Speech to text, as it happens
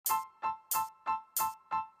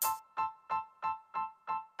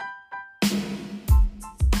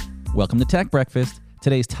Welcome to Tech Breakfast.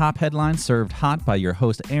 Today's top headlines served hot by your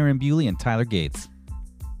host Aaron Bewley and Tyler Gates.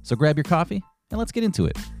 So grab your coffee and let's get into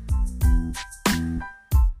it.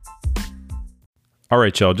 All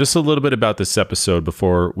right, y'all, just a little bit about this episode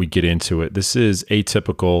before we get into it. This is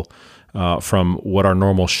atypical from what our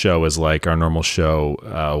normal show is like. Our normal show,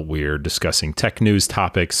 we're discussing tech news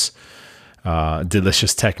topics,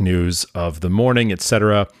 delicious tech news of the morning,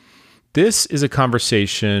 etc. This is a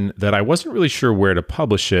conversation that I wasn't really sure where to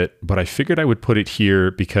publish it, but I figured I would put it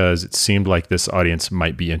here because it seemed like this audience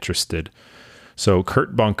might be interested. So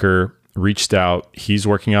Kurt Bunker reached out. He's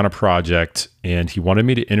working on a project and he wanted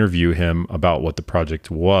me to interview him about what the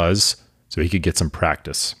project was so he could get some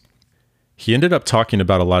practice. He ended up talking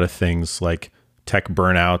about a lot of things like tech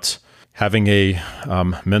burnout, having a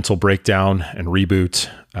mental breakdown and reboot,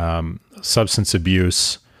 substance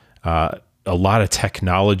abuse, a lot of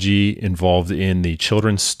technology involved in the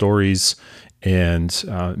children's stories and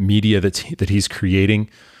media that he's creating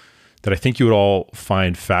that I think you would all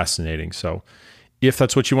find fascinating. So if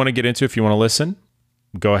that's what you want to get into, if you want to listen,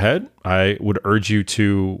 go ahead. I would urge you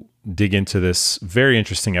to dig into this very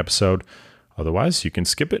interesting episode. Otherwise, you can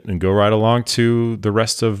skip it and go right along to the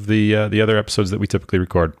rest of the other episodes that we typically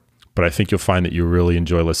record. But I think you'll find that you really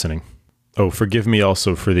enjoy listening. Oh, forgive me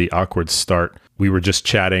also for the awkward start. We were just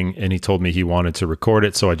chatting and he told me he wanted to record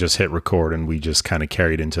it. So I just hit record and we just kind of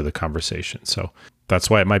carried into the conversation. So that's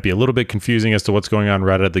why it might be a little bit confusing as to what's going on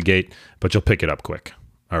right out of the gate, but you'll pick it up quick.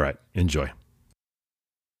 All right, enjoy.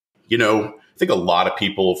 You know, I think a lot of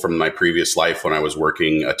people from my previous life when I was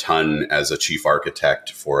working a ton as a chief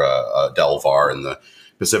architect for a Delvar in the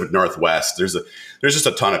Pacific Northwest, there's just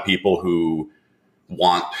a ton of people who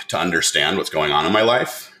want to understand what's going on in my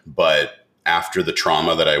life. But after the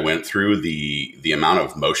trauma that I went through, the amount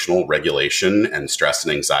of emotional regulation and stress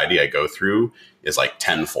and anxiety I go through is like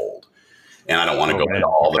tenfold. And I don't want to go into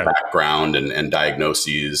all the background and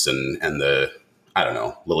diagnoses and the, I don't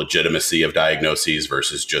know, the legitimacy of diagnoses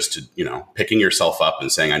versus just, picking yourself up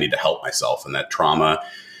and saying, I need to help myself. And that trauma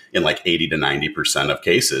in like 80 to 90% of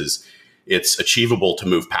cases, it's achievable to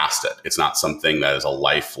move past it. It's not something that is a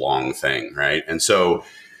lifelong thing, right? And so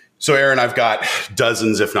Aaron, I've got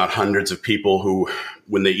dozens, if not hundreds of people who,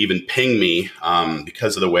 when they even ping me,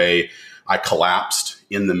 because of the way I collapsed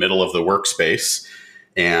in the middle of the workspace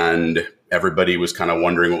and everybody was kind of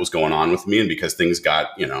wondering what was going on with me. And because things got,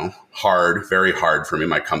 hard, very hard for me,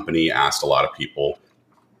 my company asked a lot of people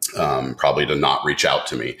probably to not reach out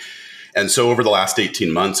to me. And so over the last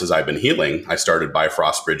 18 months, as I've been healing, I started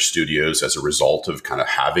Bifrost Bridge Studios as a result of kind of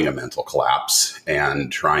having a mental collapse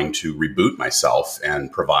and trying to reboot myself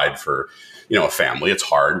and provide for, a family. It's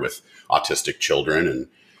hard with autistic children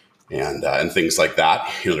and things like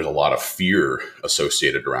that. There's a lot of fear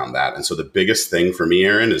associated around that. And so the biggest thing for me,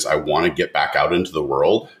 Aaron, is I want to get back out into the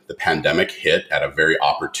world. The pandemic hit at a very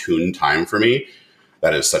opportune time for me.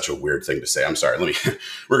 That is such a weird thing to say. I'm sorry.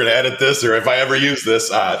 We're going to edit this, or if I ever use this,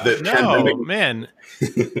 pandemic. Man,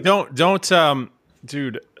 don't,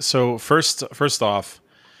 dude. So first off,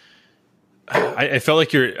 I feel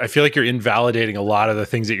like you're invalidating a lot of the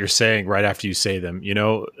things that you're saying right after you say them.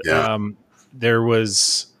 There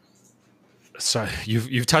was. Sorry,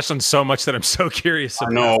 you've touched on so much that I'm so curious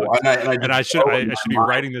about. I know, and I should be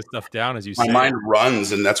writing this stuff down as you say. My mind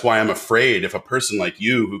runs, and that's why I'm afraid if a person like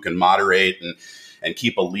you who can moderate and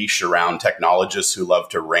keep a leash around technologists who love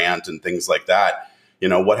to rant and things like that,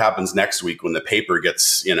 what happens next week when the paper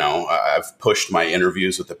gets, I've pushed my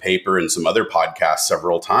interviews with the paper and some other podcasts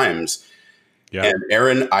several times. Yeah. And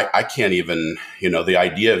Aaron, I can't even, the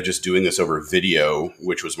idea of just doing this over video,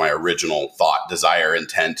 which was my original thought, desire,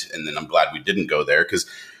 intent. And then I'm glad we didn't go there because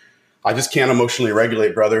I just can't emotionally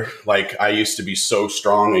regulate, brother. Like I used to be so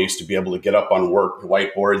strong. I used to be able to get up on work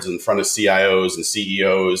whiteboards in front of CIOs and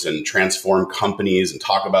CEOs and transform companies and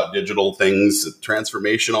talk about digital things,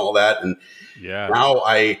 transformation, all that. And now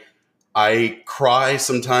I cry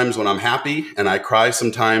sometimes when I'm happy, and I cry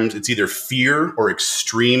sometimes. It's either fear or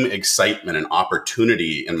extreme excitement and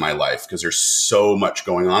opportunity in my life because there's so much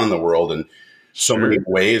going on in the world and so many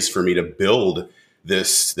ways for me to build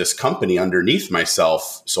this company underneath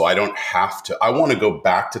myself. So I don't have to, I want to go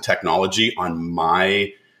back to technology on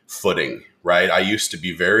my footing, right? I used to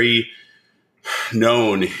be very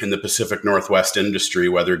known in the Pacific Northwest industry,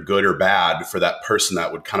 whether good or bad, for that person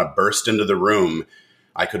that would kind of burst into the room.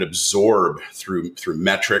 I could absorb through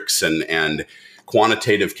metrics and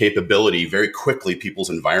quantitative capability very quickly people's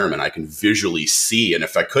environment. I can visually see. And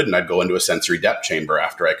if I couldn't, I'd go into a sensory depth chamber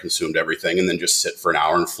after I consumed everything and then just sit for an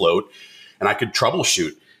hour and float. And I could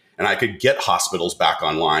troubleshoot. And I could get hospitals back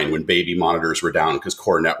online when baby monitors were down because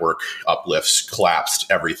core network uplifts collapsed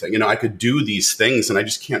everything. You know, I could do these things and I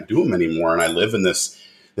just can't do them anymore. And I live in this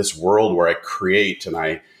world where I create and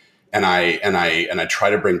I try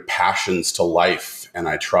to bring passions to life. And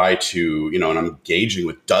I try to, you know, and I'm engaging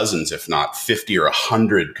with dozens, if not 50 or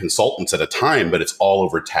 100 consultants at a time, but it's all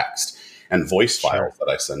over text and voice files that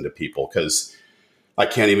I send to people because I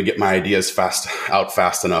can't even get my ideas fast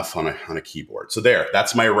enough on a keyboard. So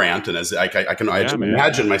that's my rant. And as I can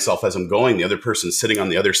imagine myself as I'm going, the other person sitting on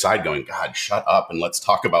the other side going, God, shut up. And let's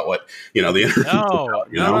talk about what, you know, the interview.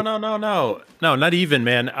 No, not even,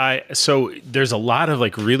 man. So there's a lot of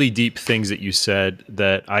like really deep things that you said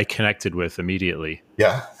that I connected with immediately.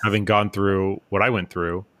 Yeah. Having gone through what I went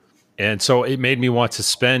through. And so it made me want to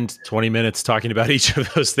spend 20 minutes talking about each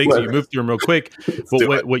of those things. You moved through them real quick.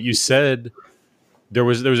 But what you said, there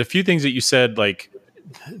was a few things that you said, like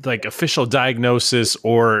official diagnosis,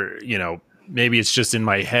 or, you know, maybe it's just in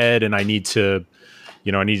my head and I need to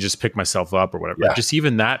just pick myself up or whatever. Yeah. Just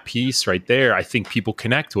even that piece right there, I think people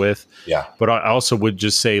connect with. Yeah. But I also would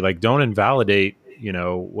just say, like, don't invalidate, you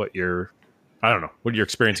know, what you're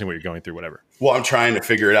experiencing, what you're going through, whatever. Well, I'm trying to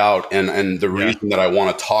figure it out. And the reason that I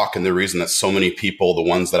want to talk, and the reason that so many people, the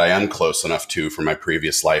ones that I am close enough to from my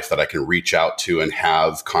previous life that I can reach out to and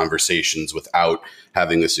have conversations without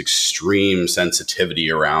having this extreme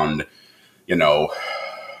sensitivity around, you know,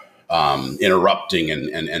 interrupting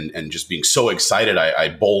and just being so excited, I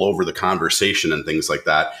bowl over the conversation and things like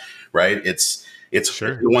that. Right. It's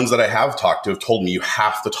the ones that I have talked to have told me you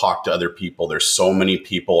have to talk to other people. There's so many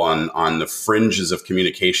people on the fringes of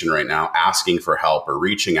communication right now asking for help or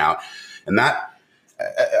reaching out. And that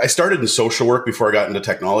I started in social work before I got into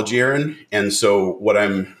technology, Aaron. And so one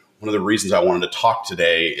of the reasons I wanted to talk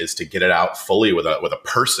today is to get it out fully with a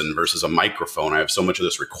person versus a microphone. I have so much of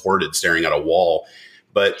this recorded staring at a wall.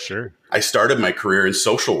 But I started my career in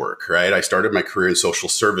social work, right? I started my career in social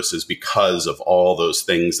services because of all those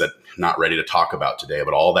things that I'm not ready to talk about today,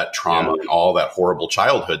 but all that trauma and all that horrible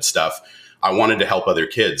childhood stuff. I wanted to help other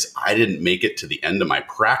kids. I didn't make it to the end of my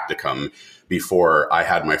practicum before I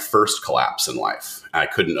had my first collapse in life. I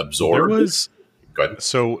couldn't absorb. Go ahead.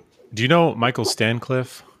 So do you know Michael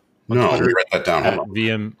Stancliffe? No, let me write that down. At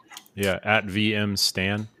VM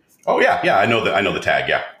Stan. Oh yeah. I know the tag.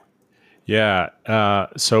 Yeah. Yeah.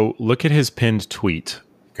 So look at his pinned tweet.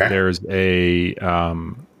 Okay. There's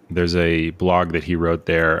a blog that he wrote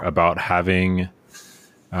there about having,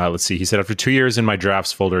 let's see, he said, after 2 years in my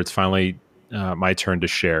drafts folder, it's finally my turn to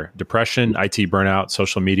share. Depression, IT burnout,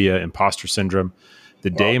 social media, imposter syndrome. The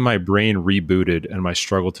day my brain rebooted and my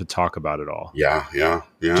struggle to talk about it all. Yeah.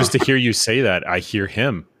 Just to hear you say that, I hear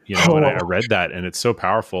him, you know, and I read that and it's so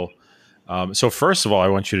powerful. So first of all, I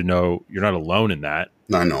want you to know you're not alone in that.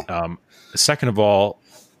 I know. Second of all,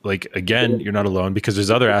 like, again, you're not alone because there's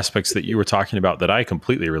other aspects that you were talking about that I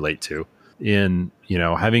completely relate to in, you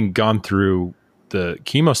know, having gone through the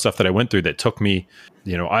chemo stuff that I went through that took me,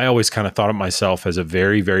 you know, I always kind of thought of myself as a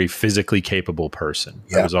very, very physically capable person.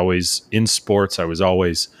 Yeah. I was always in sports. I was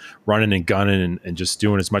always running and gunning and just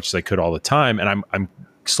doing as much as I could all the time. And I'm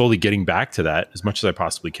slowly getting back to that as much as I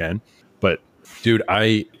possibly can. But dude,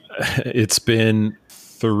 it's been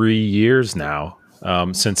 3 years now.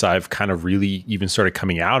 Since I've kind of really even started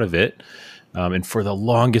coming out of it. And for the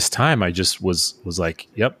longest time, I just was like,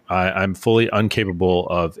 yep, I'm fully incapable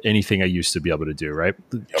of anything I used to be able to do, right?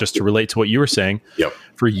 Yep. Just to relate to what you were saying,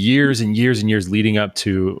 for years and years and years leading up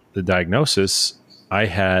to the diagnosis,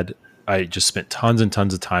 I just spent tons and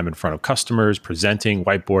tons of time in front of customers, presenting,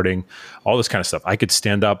 whiteboarding, all this kind of stuff. I could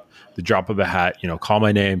stand up, the drop of a hat, you know, call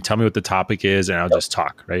my name, tell me what the topic is, and I'll just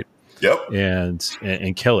talk, right? Yep.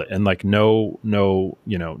 And kill it. And like no,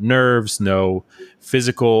 you know, nerves, no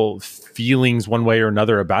physical feelings one way or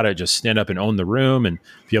another about it. Just stand up and own the room and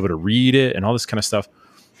be able to read it and all this kind of stuff.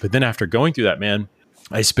 But then after going through that, man,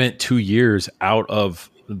 I spent 2 years out of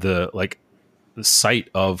the sight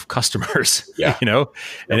of customers, you know,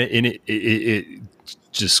 and it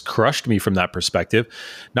just crushed me from that perspective.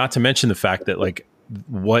 Not to mention the fact that like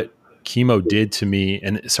what chemo did to me,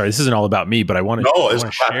 and sorry, this isn't all about me, but I want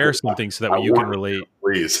to share something so that way you can relate.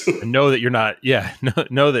 Please, and know that you're not. Yeah,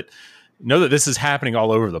 know that this is happening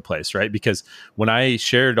all over the place, right? Because when I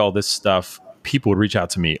shared all this stuff, people would reach out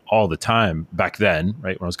to me all the time back then,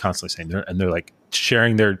 right? When I was constantly saying, and they're like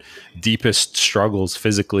sharing their deepest struggles,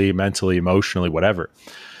 physically, mentally, emotionally, whatever.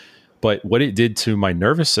 But what it did to my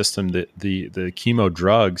nervous system, the chemo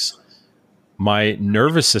drugs. My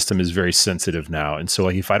nervous system is very sensitive now. And so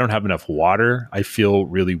like if I don't have enough water, I feel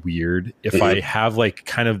really weird. If I have like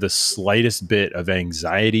kind of the slightest bit of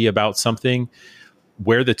anxiety about something,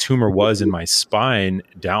 where the tumor was in my spine,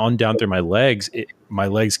 down through my legs, my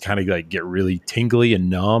legs kind of like get really tingly and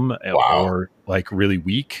numb. Wow. Or like really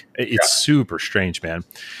weak. It's super strange, man.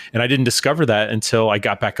 And I didn't discover that until I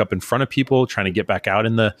got back up in front of people, trying to get back out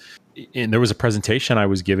and there was a presentation I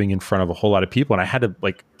was giving in front of a whole lot of people, and I had to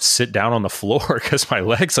like sit down on the floor because my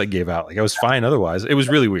legs like gave out. Like I was fine otherwise. It was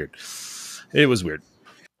really weird. It was weird.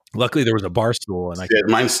 Luckily there was a bar stool, and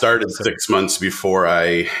mine started 6 months before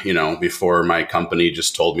before my company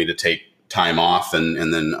just told me to take time off and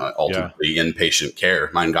then ultimately inpatient care.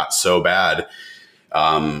 Mine got so bad.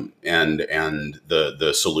 And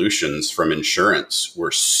the solutions from insurance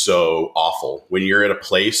were so awful. When you're at a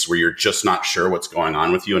place where you're just not sure what's going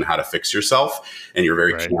on with you and how to fix yourself, and you're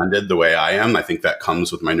very candid the way I am, I think that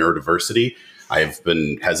comes with my neurodiversity. I've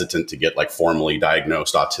been hesitant to get like formally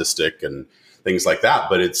diagnosed autistic and things like that,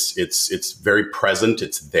 but it's very present.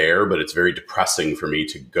 It's there, but it's very depressing for me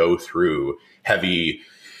to go through heavy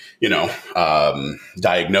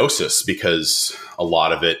diagnosis, because a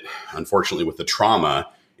lot of it, unfortunately, with the trauma,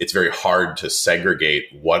 it's very hard to segregate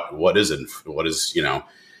what's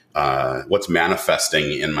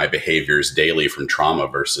manifesting in my behaviors daily from trauma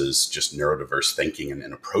versus just neurodiverse thinking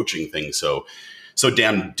and approaching things so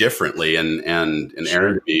damn differently. And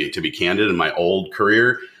Aaron, to be candid, in my old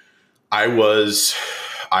career, I was,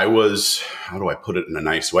 how do I put it in a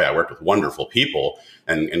nice way? I worked with wonderful people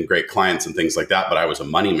and great clients and things like that, but I was a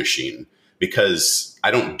money machine because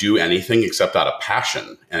I don't do anything except out of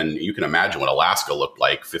passion. And you can imagine what Alaska looked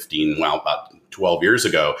like about 12 years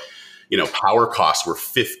ago. Power costs were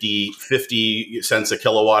 50 cents a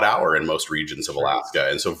kilowatt hour in most regions of Alaska.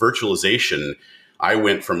 And so virtualization, I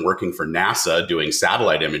went from working for NASA doing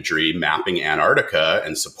satellite imagery, mapping Antarctica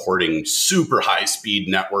and supporting super high speed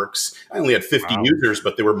networks. I only had 50 users,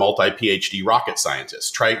 but they were multi-PhD rocket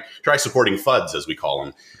scientists. Try supporting FUDs, as we call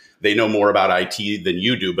them. They know more about IT than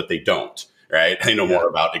you do, but they don't, right? They know more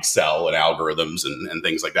about Excel and algorithms and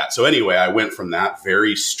things like that. So anyway, I went from that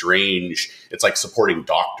very strange, it's like supporting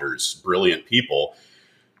doctors, brilliant people,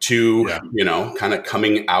 to, kind of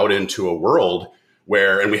coming out into a world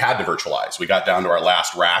and we had to virtualize. We got down to our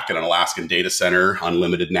last rack in an Alaskan data center,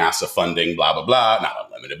 unlimited NASA funding, blah, blah, blah. Not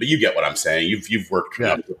unlimited, but you get what I'm saying. You've worked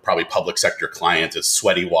with probably public sector clients as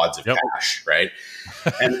sweaty wads of cash, right?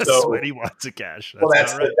 And so sweaty wads of cash.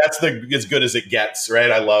 That's as good as it gets, right?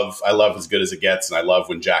 I love as good as it gets. And I love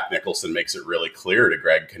when Jack Nicholson makes it really clear to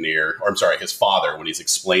Greg Kinnear, or I'm sorry, his father, when he's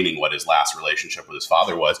explaining what his last relationship with his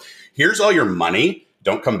father was. Here's all your money.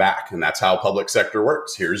 Don't come back. And that's how public sector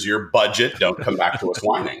works. Here's your budget. Don't come back to us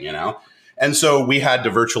whining, And so we had to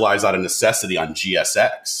virtualize out of necessity on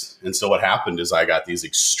GSX. And so what happened is I got these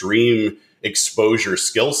extreme exposure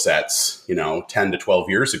skill sets, 10 to 12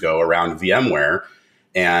 years ago around VMware.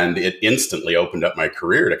 And it instantly opened up my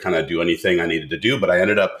career to kind of do anything I needed to do. But I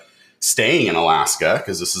ended up staying in Alaska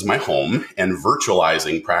because this is my home and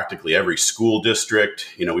virtualizing practically every school district.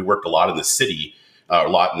 We worked a lot in the city. A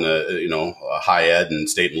lot in the, high ed and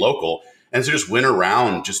state and local. And so just went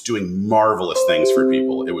around just doing marvelous things for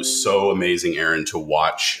people. It was so amazing, Aaron, to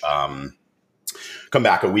watch, come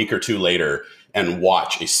back a week or two later and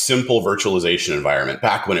watch a simple virtualization environment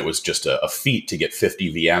back when it was just a feat to get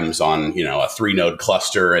 50 VMs on, a 3-node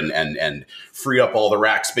cluster and free up all the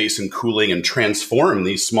rack space and cooling and transform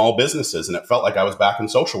these small businesses. And it felt like I was back in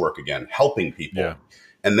social work again, helping people. Yeah.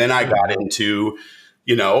 And then I got into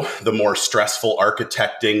the more stressful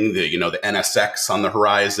architecting, the NSX on the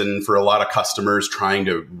horizon for a lot of customers, trying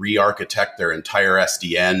to re-architect their entire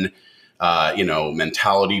SDN,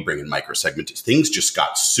 mentality, bringing microsegmentation. Things just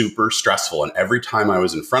got super stressful. And every time I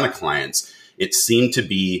was in front of clients, it seemed to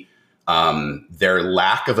be their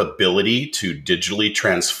lack of ability to digitally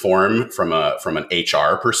transform from an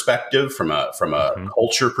HR perspective, from a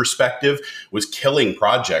culture perspective, was killing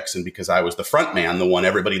projects. And because I was the front man, the one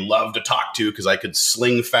everybody loved to talk to because I could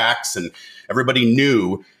sling facts, and everybody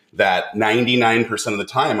knew that 99% of the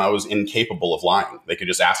time I was incapable of lying. They could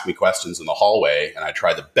just ask me questions in the hallway, and I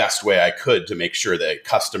tried the best way I could to make sure that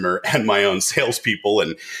customer and my own salespeople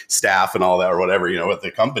and staff and all that, or whatever, at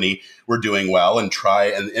the company, were doing well, and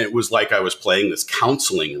it was like I was playing this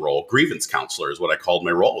counseling role. Grievance counselor is what I called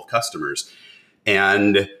my role with customers.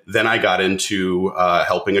 And then I got into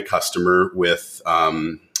helping a customer with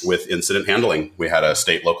incident handling. We had a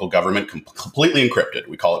state local government completely encrypted.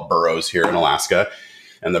 We call it boroughs here in Alaska.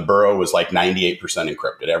 And the borough was like 98%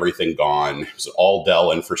 encrypted, everything gone. It was all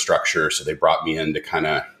Dell infrastructure. So they brought me in to kind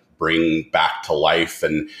of bring back to life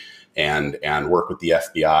and work with the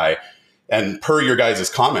FBI. And per your guys'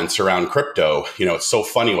 comments around crypto, it's so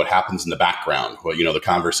funny what happens in the background. Well, the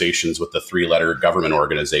conversations with the 3-letter government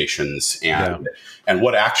organizations and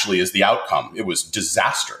what actually is the outcome. It was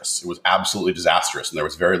disastrous. It was absolutely disastrous. And there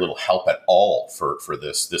was very little help at all for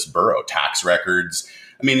this borough. Tax records.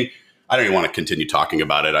 I mean, I don't even want to continue talking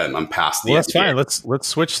about it. I'm past the. Well, that's fine. Let's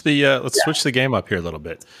switch the switch the game up here a little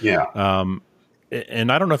bit. Yeah. And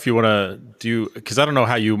I don't know if you want to do, because I don't know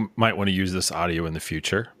how you might want to use this audio in the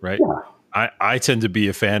future, right? Yeah. I tend to be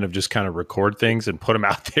a fan of just kind of record things and put them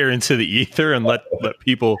out there into the ether and let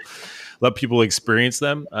people experience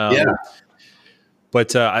them.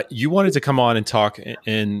 But you wanted to come on and talk,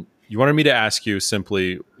 and you wanted me to ask you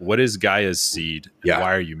simply, what is Gaia's Seed? And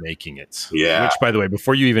why are you making it? Yeah. Which, by the way,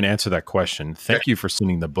 before you even answer that question, thank you for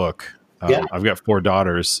sending the book. I've got 4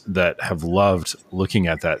 daughters that have loved looking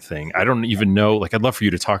at that thing. I don't even know, like, I'd love for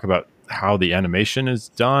you to talk about how the animation is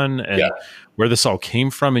done and where this all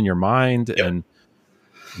came from in your mind. And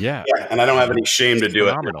and I don't have any shame to do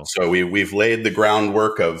it. So we've laid the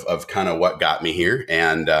groundwork of kind of what got me here.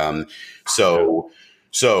 And so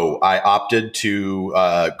I opted to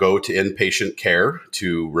go to inpatient care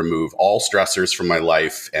to remove all stressors from my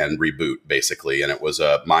life and reboot, basically. And it was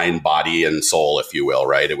a mind, body, and soul, if you will,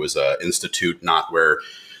 right? It was an institute, not where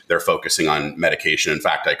they're focusing on medication. In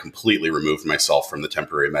fact, I completely removed myself from the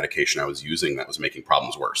temporary medication I was using that was making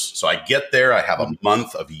problems worse. So I get there, I have a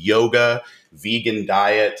month of yoga, vegan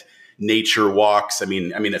diet, nature walks. I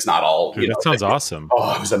mean, it's not all. Dude, that sounds awesome.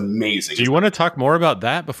 Oh, it was amazing. Do you want to talk more about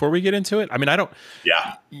that before we get into it? I mean, I don't.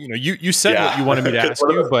 Yeah. You said what you wanted me to ask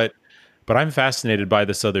you, but I'm fascinated by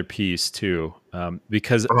this other piece too,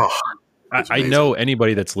 because I know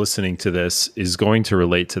anybody that's listening to this is going to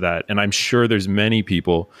relate to that, and I'm sure there's many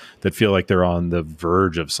people that feel like they're on the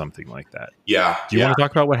verge of something like that. Yeah. Do you want to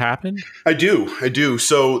talk about what happened? I do.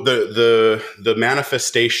 So the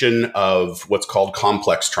manifestation of what's called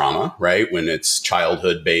complex trauma, right? When it's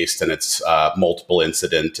childhood based and it's multiple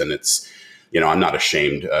incident, and it's, I'm not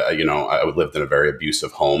ashamed. I lived in a very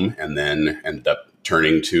abusive home and then ended up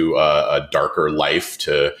turning to a darker life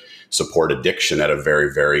to support addiction at a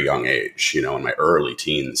very, very young age, in my early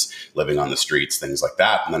teens, living on the streets, things like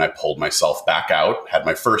that. And then I pulled myself back out, had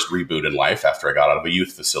my first reboot in life after I got out of a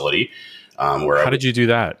youth facility. How did you do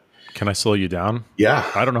that? Can I slow you down? Yeah.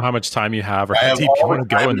 I don't know how much time you have or how deep you want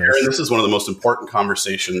to go in this. This is one of the most important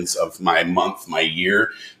conversations of my month, my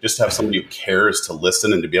year, just to have somebody who cares to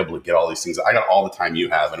listen and to be able to get all these things. I got all the time you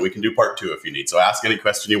have, and we can do part 2 if you need. So ask any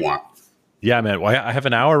question you want. Yeah, man. Well, I have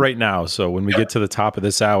an hour right now. So when we get to the top of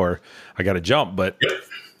this hour, I got to jump. But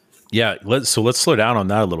let's slow down on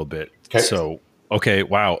that a little bit. Okay. So,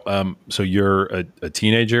 wow. So you're a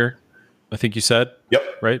teenager, I think you said? Yep.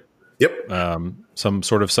 Right? Yep. Some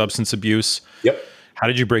sort of substance abuse. Yep. How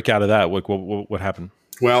did you break out of that? What happened?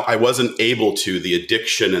 Well, I wasn't able to. The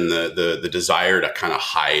addiction and the desire to kind of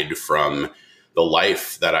hide from the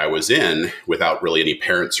life that I was in without really any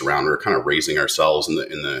parents around. We were kind of raising ourselves in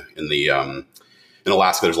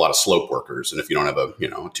Alaska. There's a lot of slope workers. And if you don't have a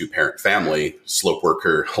 2-parent family, slope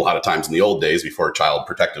worker, a lot of times in the old days before Child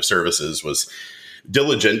Protective Services was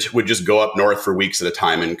diligent, would just go up north for weeks at a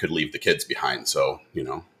time and could leave the kids behind. So,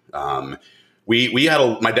 we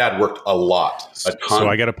had my dad worked a ton. So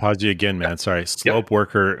I got to pause you again, man. Sorry. Slope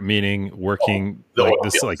worker, meaning working like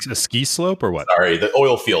a ski slope or what? Sorry, the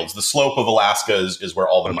oil fields. The slope of Alaska is where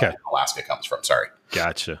all the money in Alaska comes from. Sorry.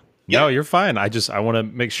 Gotcha. No, you're fine. I want to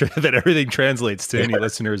make sure that everything translates to any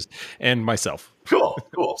listeners and myself. Cool.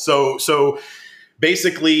 So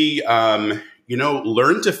basically,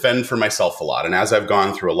 learn to fend for myself a lot. And as I've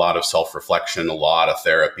gone through a lot of self-reflection, a lot of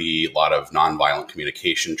therapy, a lot of nonviolent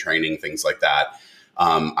communication training, things like that,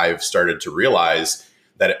 I've started to realize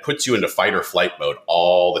that it puts you into fight or flight mode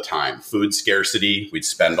all the time. Food scarcity, we'd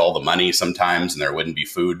spend all the money sometimes and there wouldn't be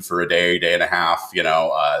food for a day and a half,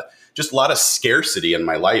 just a lot of scarcity in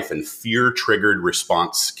my life and fear-triggered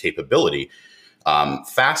response capability.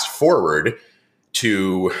 Fast forward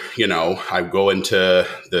to, I go into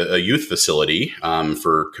a youth facility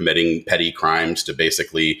for committing petty crimes to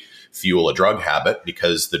basically fuel a drug habit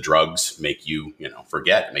because the drugs make you,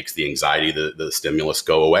 forget. It makes the anxiety, the stimulus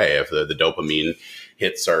go away. If the dopamine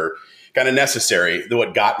hits are kind of necessary.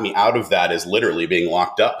 What got me out of that is literally being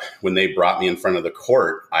locked up. When they brought me in front of the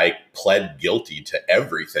court, I pled guilty to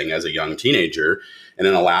everything as a young teenager. And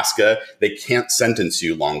in Alaska, they can't sentence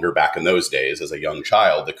you longer. Back in those days, as a young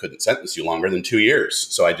child, they couldn't sentence you longer than 2 years.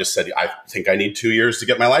 So I just said, I think I need 2 years to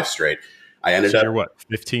get my life straight. I ended up... You're what,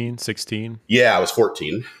 15, 16? Yeah, I was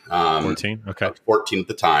 14. 14? Okay. I was 14 at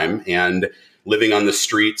the time. And living on the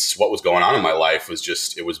streets, what was going on in my life was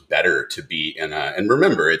just, it was better to be in a, and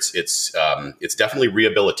remember, it's definitely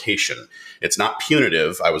rehabilitation. It's not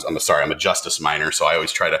punitive. I'm a justice minor, so I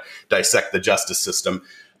always try to dissect the justice system.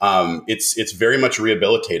 It's very much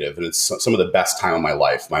rehabilitative, and it's some of the best time of my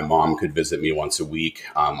life. My mom could visit me once a week.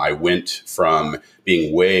 I went from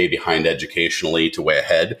being way behind educationally to way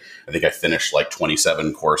ahead. I think I finished like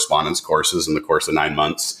 27 correspondence courses in the course of 9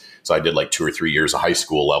 months. So I did like 2 or 3 years of high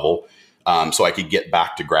school level. So I could get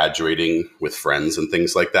back to graduating with friends and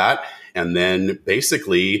things like that. And then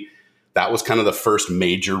basically that was kind of the first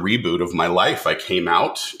major reboot of my life. I came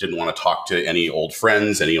out, didn't want to talk to any old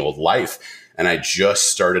friends, any old life. And I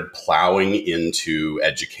just started plowing into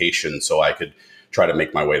education so I could try to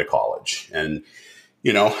make my way to college. And,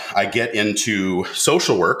 I get into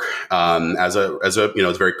social work as a,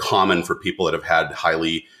 it's very common for people that have had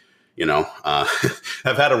highly,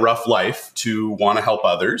 have had a rough life to want to help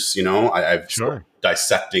others. I've Sure.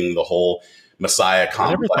 Dissecting the whole Messiah complex.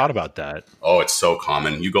 I never thought about that. Oh, it's so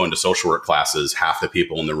common. You go into social work classes, half the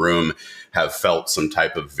people in the room have felt some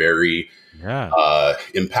type of very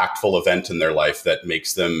impactful event in their life that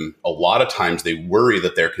makes them, a lot of times they worry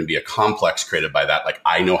that there can be a complex created by that. Like,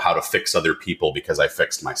 I know how to fix other people because I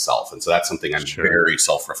fixed myself. And so that's something I'm very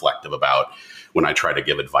self-reflective about when I try to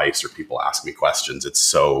give advice or people ask me questions. It's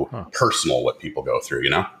so personal what people go through,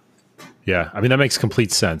 Yeah. I mean, that makes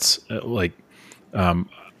complete sense.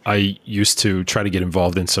 I used to try to get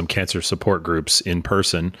involved in some cancer support groups in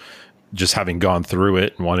person, just having gone through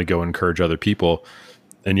it and want to go encourage other people.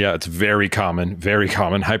 And yeah, it's very common.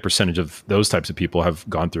 High percentage of those types of people have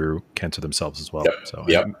gone through cancer themselves as well. So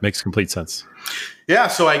it makes complete sense. Yeah.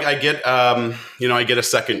 So I get, I get a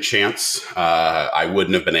second chance. I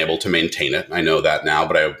wouldn't have been able to maintain it. I know that now,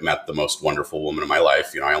 but I met the most wonderful woman in my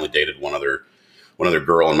life. I only dated one other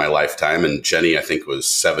girl in my lifetime. And Jenny, I think, was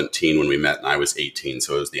 17 when we met and I was 18.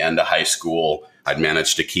 So it was the end of high school. I'd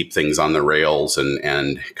managed to keep things on the rails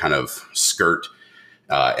and kind of skirt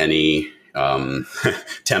any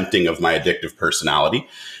tempting of my addictive personality.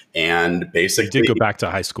 And basically, you did go back to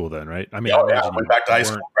high school then, right? I mean, I went back to high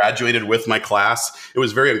school, graduated with my class. It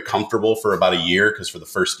was very uncomfortable for about a year because for the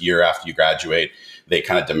first year after you graduate, they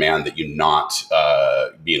kind of demand that you not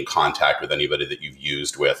be in contact with anybody that you've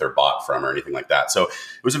used with or bought from or anything like that. So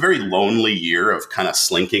it was a very lonely year of kind of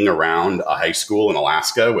slinking around a high school in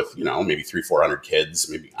Alaska with, maybe 300-400 kids,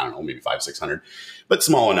 maybe 500-600, but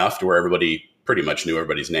small enough to where everybody pretty much knew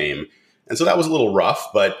everybody's name. And so that was a little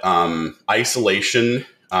rough, but isolation,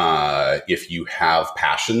 if you have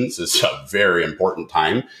passions, is a very important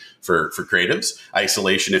time for creatives.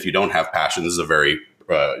 Isolation, if you don't have passions, is a very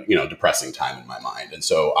depressing time in my mind. And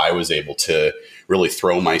so I was able to really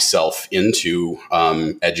throw myself into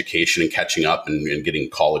education and catching up and getting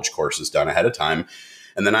college courses done ahead of time.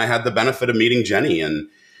 And then I had the benefit of meeting Jenny. And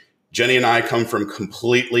Jenny and I come from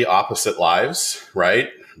completely opposite lives,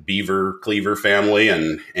 right? Beaver Cleaver family.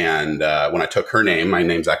 And when I took her name, my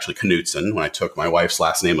name's actually Knutson. When I took my wife's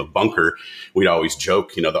last name of Bunker, we'd always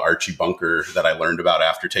joke, the Archie Bunker that I learned about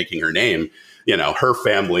after taking her name, her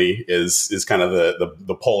family is kind of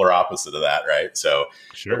the polar opposite of that. Right. So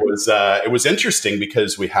it was interesting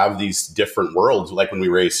because we have these different worlds. Like when we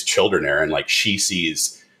raise children, Aaron, like she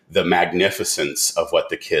sees the magnificence of what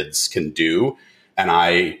the kids can do. And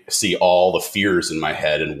I see all the fears in my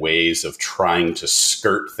head and ways of trying to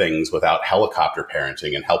skirt things without helicopter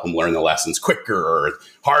parenting and help them learn the lessons quicker or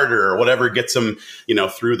harder or whatever gets them,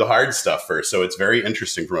 through the hard stuff first. So it's very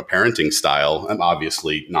interesting from a parenting style. I'm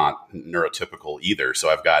obviously not neurotypical either. So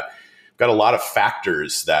I've got a lot of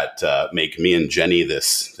factors that make me and Jenny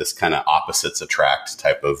this kind of opposites attract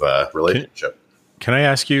type of relationship. Can I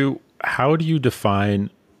ask you, how do you define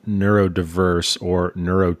neurodiverse or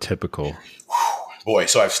neurotypical? Boy,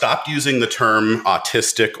 so I've stopped using the term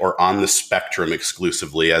autistic or on the spectrum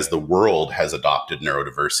exclusively, as the world has adopted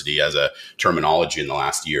neurodiversity as a terminology in the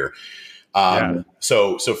last year.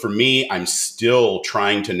 So for me, I'm still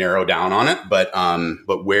trying to narrow down on it, but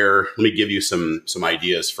let me give you some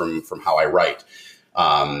ideas from how I write.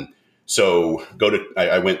 So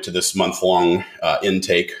I went to this month-long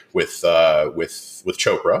intake with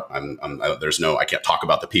Chopra. I can't talk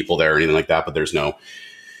about the people there or anything like that, but there's no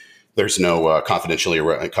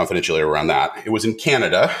confidentiality around that. It was in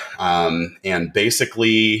Canada. And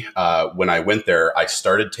basically, when I went there, I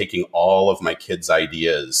started taking all of my kids'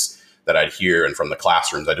 ideas that I'd hear and from the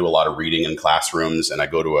classrooms. I do a lot of reading in classrooms, and I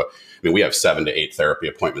go to we have 7 to 8 therapy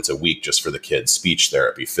appointments a week just for the kids, speech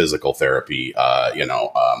therapy, physical therapy,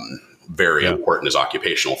 very important is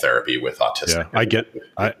occupational therapy with autism.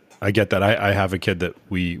 Yeah, I get that. I have a kid that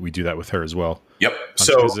we do that with her as well. Yep.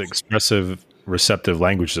 So expressive receptive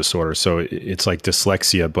language disorder. So it's like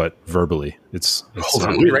dyslexia, but verbally. Hold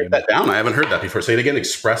on, let me write that down. I haven't heard that before. Say it again.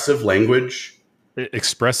 Expressive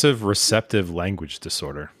receptive language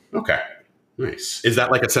disorder. Okay, nice. Is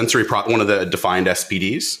that like a sensory one of the defined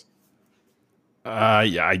SPDs?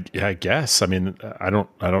 Yeah, I guess. I mean, I don't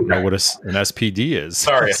know what an SPD is.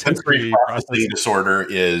 Sorry, a sensory processing disorder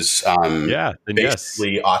is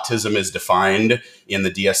basically autism is defined in the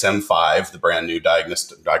DSM-5, the brand new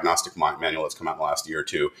diagnostic manual that's come out in the last year or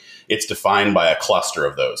two. It's defined by a cluster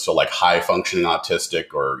of those. So like high functioning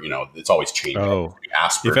autistic, or it's always changing. Oh,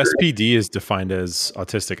 Asperger's. If SPD is defined as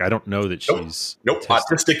autistic, I don't know that she's Nope.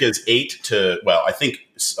 Autistic is 8 to, well, I think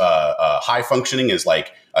high functioning is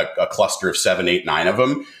like a cluster of 7, 8, 9 of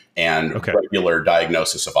them. And regular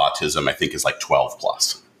diagnosis of autism, I think, is like 12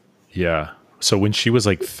 plus. Yeah. So when she was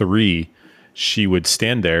like 3, she would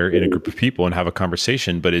stand there in a group of people and have a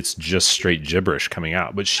conversation, but it's just straight gibberish coming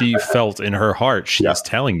out. But she felt in her heart, she is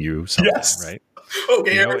telling you something, right?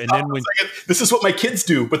 Okay. And then this is what my kids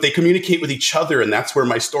do, but they communicate with each other. And that's where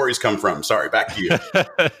my stories come from. Sorry, back to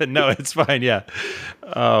you. No, it's fine. Yeah.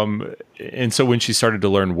 And so when she started to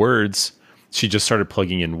learn words, she just started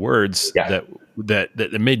plugging in words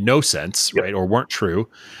that made no sense, right? Or weren't true.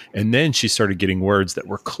 And then she started getting words that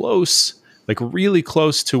were close, like really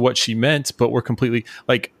close to what she meant, but were completely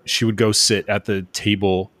like, she would go sit at the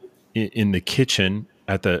table in the kitchen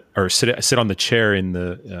or sit on the chair in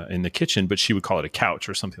the kitchen, but she would call it a couch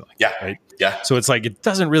or something like that. Right? Yeah. So it's like, it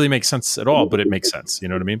doesn't really make sense at all, but it makes sense. You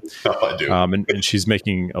know what I mean? Oh, I do. And she's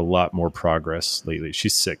making a lot more progress lately.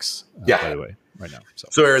 She's 6, by the way. Right now.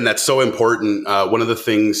 So Aaron, that's so important. One of the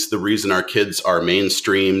things, the reason our kids are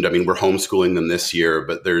mainstreamed, I mean, we're homeschooling them this year,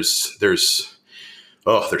 but there's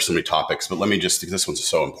so many topics, but let me just, this one's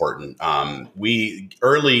so important.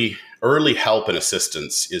 Early help and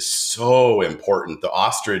assistance is so important. The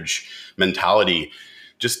ostrich mentality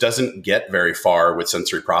just doesn't get very far with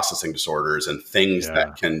sensory processing disorders and things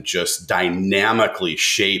that can just dynamically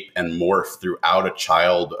shape and morph throughout a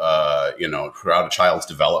child, throughout a child's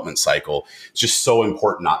development cycle. It's just so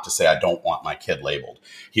important not to say, I don't want my kid labeled.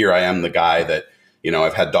 Here I am, the guy that,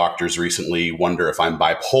 I've had doctors recently wonder if I'm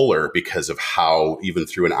bipolar because of how even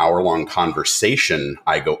through an hour-long conversation,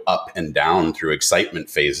 I go up and down through excitement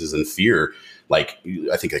phases and fear. Like,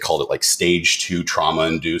 I think they called it like stage 2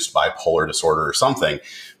 trauma-induced bipolar disorder or something.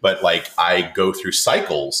 But like, I go through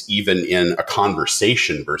cycles even in a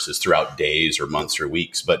conversation versus throughout days or months or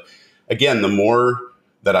weeks. But again, the more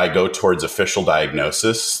that I go towards official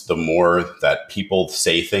diagnosis, the more that people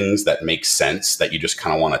say things that make sense that you just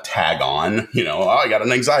kind of want to tag on, I got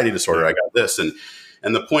an anxiety disorder, I got this.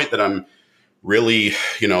 And the point that I'm really,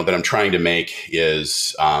 that I'm trying to make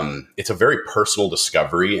is it's a very personal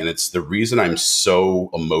discovery. And it's the reason I'm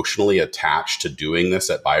so emotionally attached to doing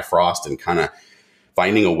this at Bifrost and kind of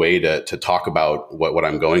finding a way to talk about what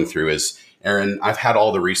I'm going through is, Aaron, I've had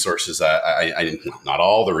all the resources not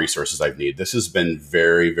all the resources I've needed. This has been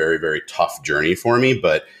very, very, very tough journey for me,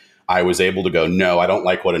 but I was able to go, no, I don't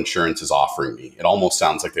like what insurance is offering me. It almost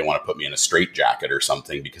sounds like they want to put me in a straitjacket or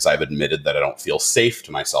something because I've admitted that I don't feel safe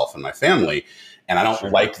to myself and my family. And I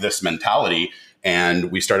don't like this mentality.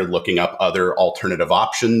 And we started looking up other alternative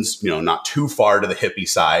options, not too far to the hippie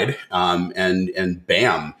side. And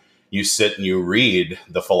bam, you sit and you read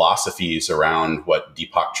the philosophies around what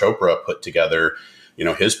Deepak Chopra put together,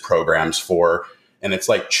 his programs for. And it's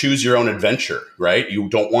like, choose your own adventure, right? You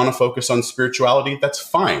don't want to focus on spirituality. That's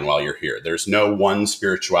fine while you're here. There's no one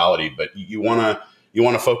spirituality, but you want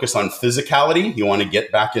to focus on physicality. You want to get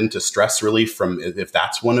back into stress relief from, if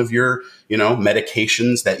that's one of your,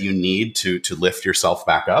 medications that you need to lift yourself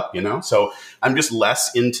back up, So I'm just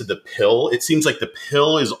less into the pill. It seems like the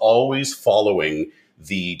pill is always following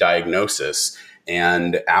the diagnosis.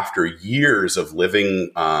 And after years of living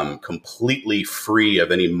completely free of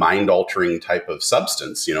any mind-altering type of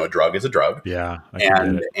substance, a drug is a drug. Yeah,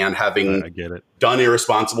 and having done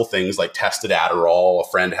irresponsible things like tested Adderall, a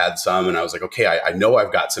friend had some, and I was like, okay, I know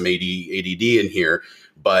I've got some ADD in here,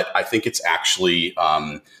 but I think it's actually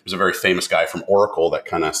there's a very famous guy from Oracle that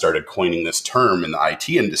kind of started coining this term in the IT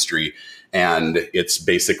industry. And it's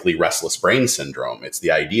basically restless brain syndrome. It's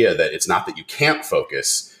the idea that it's not that you can't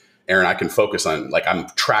focus. Aaron, I can focus on, like, I'm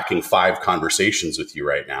tracking 5 conversations with you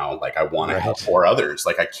right now. Like, I want to help 4 others.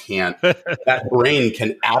 Like, I can't, that brain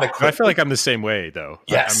can adequately. I feel like I'm the same way, though.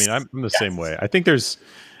 Yes. I mean, I'm the same way. I think there's,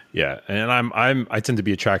 Yeah, and I tend to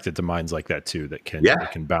be attracted to minds like that too, that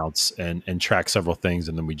can bounce and track several things,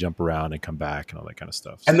 and then we jump around and come back and all that kind of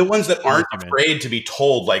stuff. And the ones that aren't afraid to be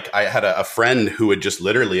told, like I had a friend who would just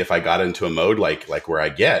literally, if I got into a mode like where I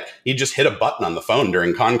get, he'd just hit a button on the phone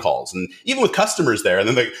during con calls, and even with customers there, and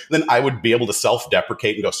then I would be able to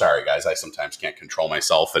self-deprecate and go, "Sorry guys, I sometimes can't control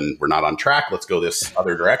myself, and we're not on track. Let's go this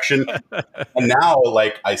other direction." And now,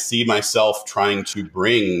 like, I see myself trying to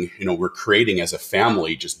bring, we're creating as a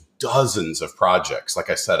family just dozens of projects. Like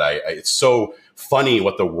I said, it's so funny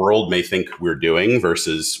what the world may think we're doing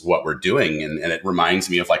versus what we're doing. And it reminds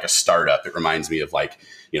me of like a startup. It reminds me of like,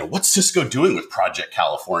 what's Cisco doing with Project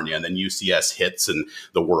California? And then UCS hits and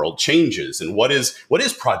the world changes. And what is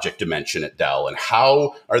Project Dimension at Dell? And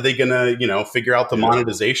how are they going to, figure out the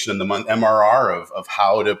monetization and the MRR of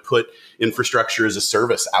how to put infrastructure as a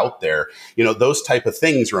service out there? Those type of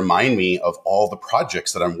things remind me of all the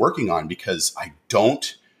projects that I'm working on, because I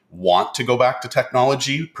don't want to go back to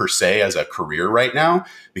technology per se as a career right now,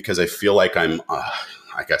 because I feel like I'm,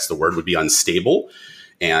 I guess the word would be unstable,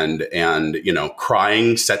 and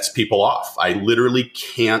crying sets people off. I literally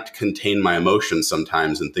can't contain my emotions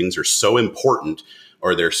sometimes, and things are so important,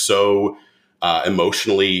 or they're so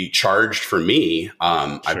emotionally charged for me. Sure.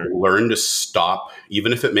 I've learned to stop,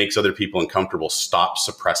 even if it makes other people uncomfortable, stop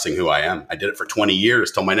suppressing who I am. I did it for 20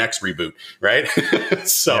 years till my next reboot. Right.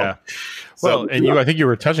 So, yeah. Well, and I think you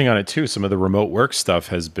were touching on it too. Some of the remote work stuff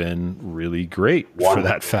has been really great for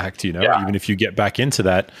that fact, even if you get back into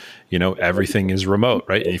that, everything is remote,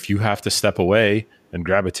 right? And if you have to step away and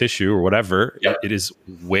grab a tissue or whatever, it is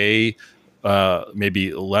way,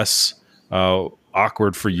 maybe less,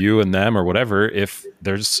 awkward for you and them or whatever if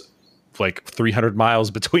there's like 300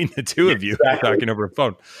 miles between the two of you talking over a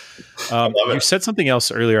phone. You said something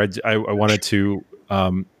else earlier. I wanted to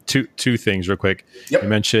two things real quick. You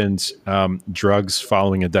mentioned drugs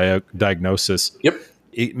following a diagnosis.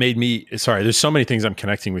 It made me sorry. There's so many things I'm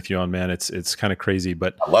connecting with you on, man. It's kind of crazy,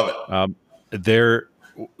 but I love it.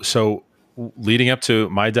 So leading up to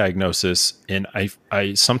my diagnosis, and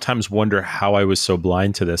I sometimes wonder how I was so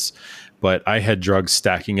blind to this, but I had drugs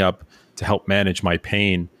stacking up to help manage my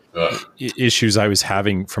pain issues I was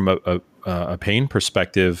having from a pain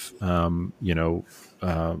perspective,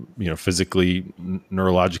 physically,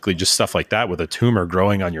 neurologically, just stuff like that, with a tumor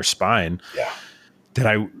growing on your spine.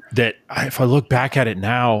 If I look back at it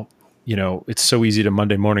now, it's so easy to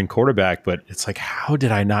Monday morning quarterback, but it's like, how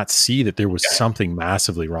did I not see that there was something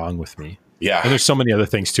massively wrong with me? Yeah. And there's so many other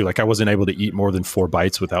things too. Like I wasn't able to eat more than 4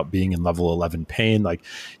 bites without being in level 11 pain. Like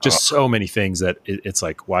just so many things that it's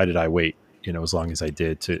like, why did I wait, as long as I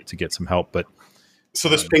did to get some help? But so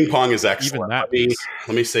this ping pong is excellent. Let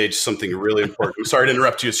me say just something really important. I'm sorry to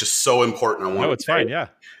interrupt you. It's just so important. It's fine. Yeah.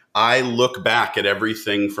 I look back at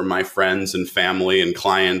everything from my friends and family and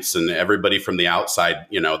clients and everybody from the outside,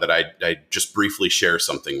 that I just briefly share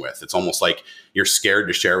something with. It's almost like you're scared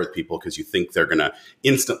to share with people because you think they're going to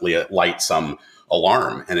instantly light some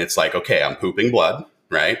alarm. And it's like, okay, I'm pooping blood,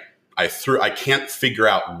 right? I can't figure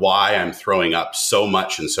out why I'm throwing up so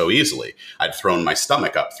much and so easily. I'd thrown my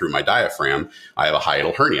stomach up through my diaphragm. I have a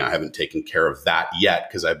hiatal hernia. I haven't taken care of that yet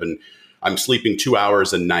because I'm sleeping 2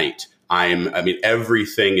 hours a night.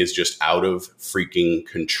 Everything is just out of freaking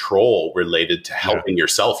control related to helping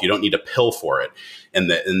yourself. You don't need a pill for it. And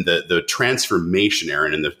the transformation,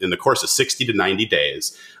 Aaron, in the course of 60 to 90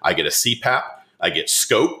 days, I get a CPAP, I get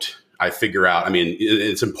scoped, I figure out,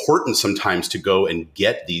 it's important sometimes to go and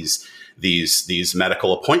get these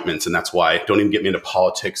medical appointments. And that's why, don't even get me into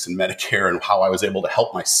politics and Medicare and how I was able to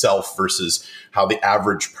help myself versus how the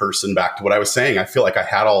average person, back to what I was saying, I feel like I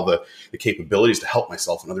had all the capabilities to help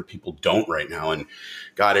myself and other people don't right now. And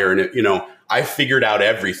God, Aaron, I figured out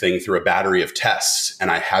everything through a battery of tests. And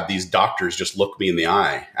I had these doctors just look me in the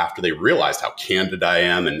eye after they realized how candid I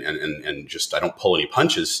am and just, I don't pull any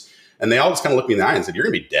punches. And they all just kind of looked me in the eye and said, you're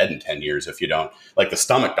going to be dead in 10 years if you don't. Like the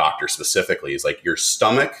stomach doctor specifically is like, your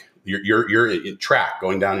stomach, your tract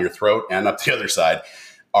going down your throat and up the other side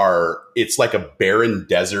it's like a barren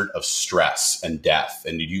desert of stress and death.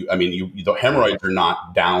 And the hemorrhoids are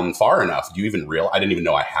not down far enough. Do you even I didn't even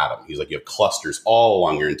know I had them. He's like, you have clusters all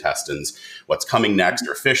along your intestines. What's coming next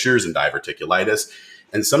are fissures and diverticulitis.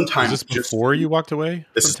 And sometimes is this before you walked away?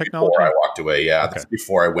 This is technology? Before I walked away. Yeah. Okay. This is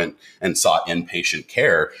before I went and sought inpatient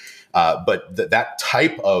care. But that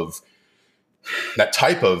type of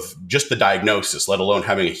just the diagnosis, let alone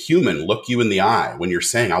having a human look you in the eye when you're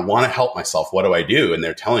saying, I want to help myself. What do I do? And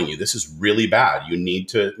they're telling you, this is really bad. You need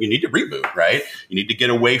to reboot, right? You need to get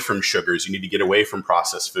away from sugars. You need to get away from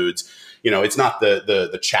processed foods. It's not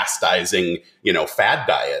the chastising, fad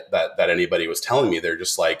diet that anybody was telling me. They're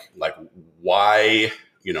just like, why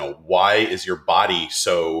why is your body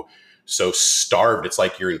so starved? It's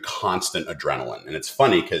like you're in constant adrenaline. And it's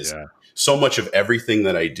funny because so much of everything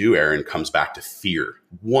that I do, Aaron, comes back to fear.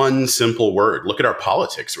 One simple word. Look at our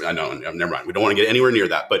politics. I know, never mind. We don't want to get anywhere near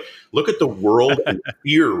that. But look at the world in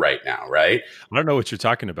fear right now, right? I don't know what you're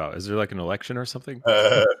talking about. Is there like an election or something?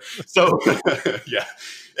 Yeah.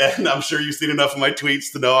 And I'm sure you've seen enough of my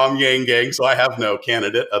tweets to know I'm Yang Gang. So I have no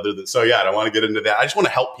candidate other than, I don't want to get into that. I just want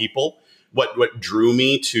to help people. What drew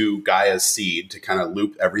me to Gaia's Seed, to kind of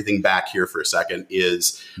loop everything back here for a second,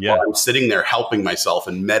 is while I'm sitting there helping myself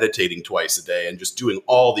and meditating twice a day and just doing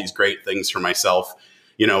all these great things for myself.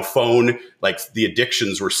 Phone, like the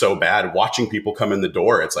addictions were so bad, watching people come in the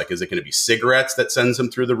door. It's like, is it going to be cigarettes that sends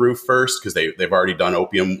them through the roof first? Because they've already done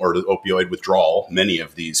opium or opioid withdrawal. Many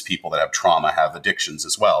of these people that have trauma have addictions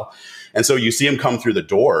as well. And so you see them come through the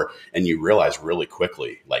door and you realize really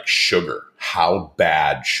quickly, like sugar, how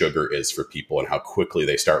bad sugar is for people and how quickly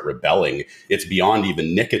they start rebelling. It's beyond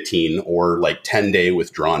even nicotine or like 10-day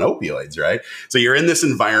withdrawn opioids, right? So you're in this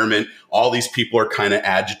environment. All these people are kind of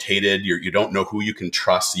agitated. You don't know who you can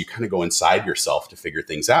trust. So you kind of go inside yourself to figure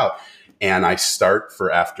things out. And I start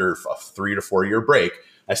after a 3 to 4 year break,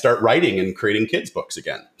 I start writing and creating kids books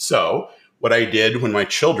again. So what I did when my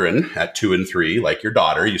children at 2 and 3, like your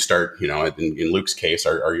daughter, you start, in Luke's case,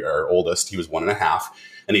 our oldest, he was 1.5,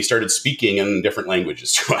 and he started speaking in different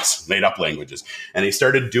languages to us, made up languages. And he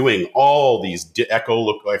started doing all these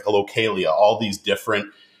echolocalia, all these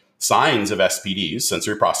different signs of SPDs,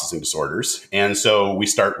 sensory processing disorders. And so we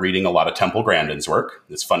start reading a lot of Temple Grandin's work.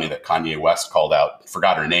 It's funny that Kanye West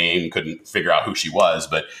forgot her name, couldn't figure out who she was,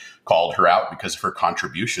 but called her out because of her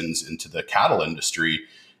contributions into the cattle industry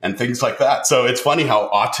and things like that. So it's funny how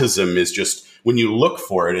autism is just, when you look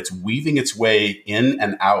for it, it's weaving its way in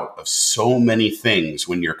and out of so many things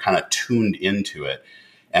when you're kind of tuned into it.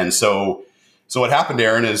 And so what happened,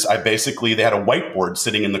 Aaron, is they had a whiteboard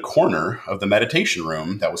sitting in the corner of the meditation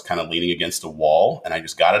room that was kind of leaning against a wall. And I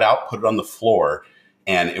just got it out, put it on the floor.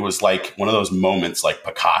 And it was like one of those moments like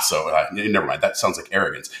Picasso. Never mind. That sounds like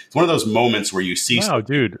arrogance. It's one of those moments where you see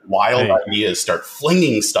wild ideas start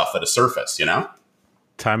flinging stuff at a surface,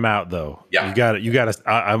 Time out though. Yeah. You got to,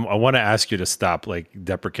 I want to ask you to stop like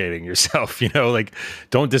deprecating yourself, like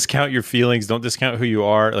don't discount your feelings. Don't discount who you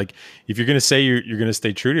are. Like if you're going to say you're going to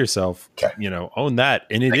stay true to yourself, own that.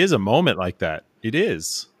 And it is a moment like that. It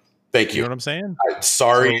is. Thank you. You know what I'm saying?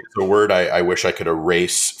 Sorry, it's a word I wish I could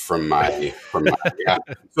erase from my yeah.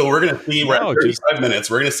 So we're going to see, we're at 35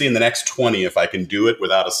 minutes. We're going to see in the next 20 if I can do it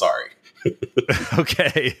without a sorry.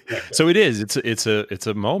 Okay. So it is. It's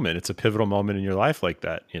a moment. It's a pivotal moment in your life like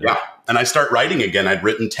that. Yeah. And I start writing again. I'd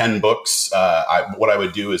written 10 books. What I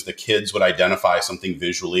would do is the kids would identify something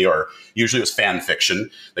visually, or usually it was fan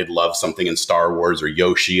fiction. They'd love something in Star Wars or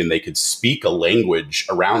Yoshi, and they could speak a language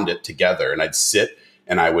around it together. And I'd sit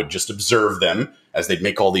and I would just observe them as they'd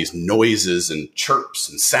make all these noises and chirps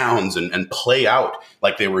and sounds and play out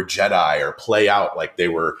like they were Jedi, or play out like they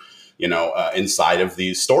were inside of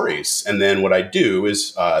these stories. And then what I do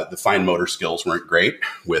is the fine motor skills weren't great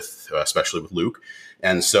especially with Luke.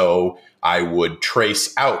 And so I would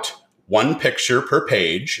trace out one picture per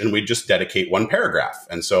page, and we'd just dedicate one paragraph.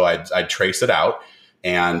 And so I'd trace it out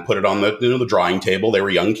and put it on the drawing table. They were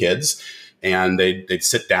young kids, and they'd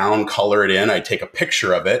sit down, color it in. I'd take a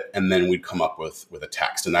picture of it, and then we'd come up with a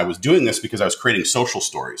text. And I was doing this because I was creating social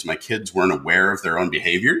stories. My kids weren't aware of their own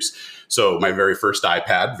behaviors. So my very first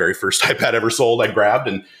iPad ever sold, I grabbed,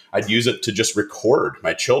 and I'd use it to just record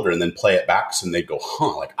my children and then play it back. So they'd go,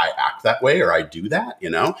 like I act that way, or I do that,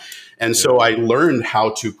 And so I learned how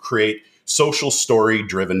to create social story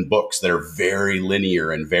driven books that are very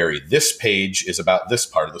linear and this page is about this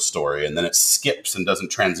part of the story. And then it skips and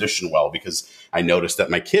doesn't transition well, because I noticed that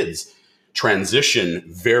my kids transition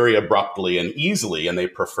very abruptly and easily, and they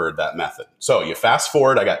preferred that method. So you fast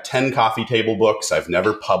forward, I got 10 coffee table books I've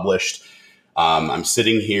never published. I'm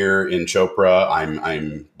sitting here in Chopra.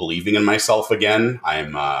 I'm believing in myself again.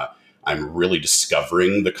 I'm really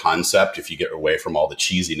discovering the concept, if you get away from all the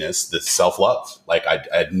cheesiness, the self-love. Like I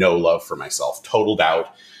had no love for myself, total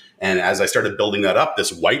doubt. And as I started building that up,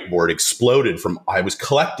 this whiteboard exploded I was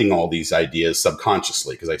collecting all these ideas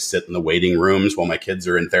subconsciously, because I sit in the waiting rooms while my kids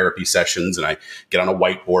are in therapy sessions, and I get on a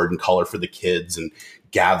whiteboard and color for the kids and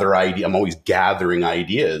gather ideas. I'm always gathering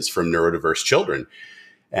ideas from neurodiverse children.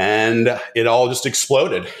 And it all just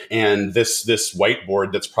exploded. And this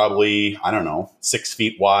whiteboard that's probably, 6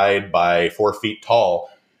 feet wide by 4 feet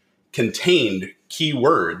tall contained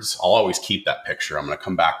keywords. I'll always keep that picture. I'm going to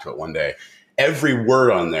come back to it one day. Every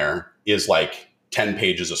word on there is like 10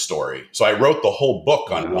 pages of story. So I wrote the whole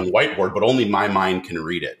book on one whiteboard, but only my mind can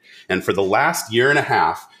read it. And for the last year and a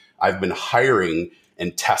half, I've been hiring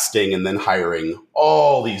and testing and then hiring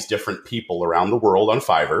all these different people around the world on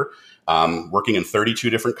Fiverr, working in 32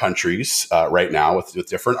 different countries right now with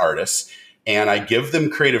different artists. And I give them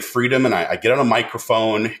creative freedom, and I get on a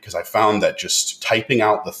microphone because I found that just typing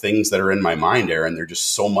out the things that are in my mind, Aaron, they're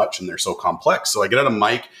just so much and they're so complex. So I get on a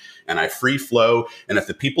mic and I free flow. And if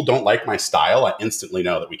the people don't like my style, I instantly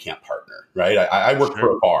know that we can't partner, right? I work for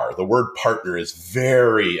a VAR. The word partner is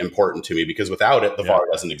very important to me because without it, the VAR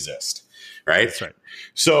doesn't exist. Right. That's right.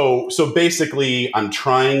 So basically I'm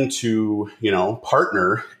trying to,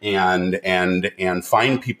 partner and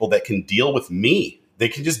find people that can deal with me. They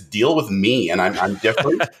can just deal with me, and I'm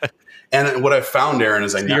different. And what I've found, Aaron,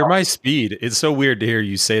 is you're my speed. It's so weird to hear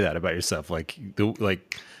you say that about yourself. Like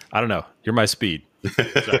I don't know. You're my speed.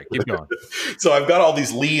 Sorry, keep going. So I've got all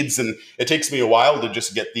these leads, and it takes me a while to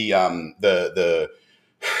just get the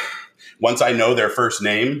once I know their first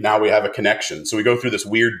name, now we have a connection. So we go through this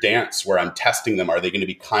weird dance where I'm testing them. Are they going to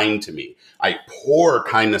be kind to me? I pour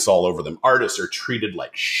kindness all over them. Artists are treated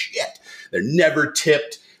like shit. They're never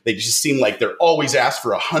tipped. They just seem like they're always asked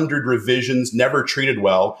for 100 revisions, never treated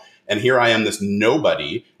well. And here I am, this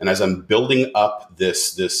nobody. And as I'm building up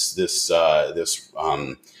this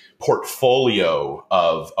portfolio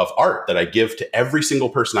of art that I give to every single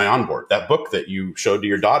person I onboard, that book that you showed to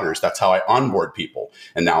your daughters, that's how I onboard people.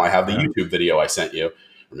 And now I have the YouTube video I sent you.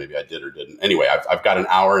 Or maybe I did or didn't. Anyway, I've got an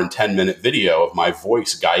hour and 10-minute video of my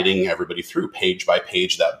voice guiding everybody through page by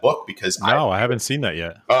page that book because I haven't seen that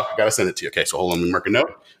yet. Oh, I got to send it to you. Okay, so hold on, let me mark a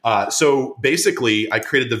note. So basically, I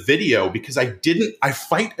created the video because I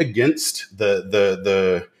fight against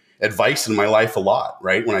the advice in my life a lot,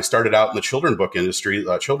 right? When I started out in the children's book industry,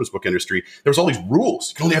 there was all these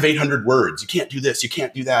rules. You can only have 800 words. You can't do this. You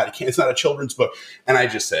can't do that. It's not a children's book. And I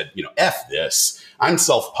just said, F this. I'm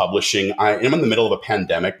self-publishing. I am in the middle of a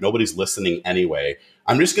pandemic. Nobody's listening anyway.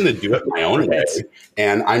 I'm just going to do it my own way.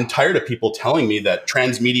 And I'm tired of people telling me that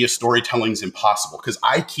transmedia storytelling is impossible because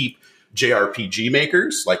I keep JRPG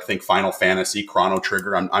makers, like think Final Fantasy, Chrono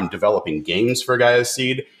Trigger. I'm developing games for Gaia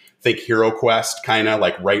Seed. Think Hero Quest, kind of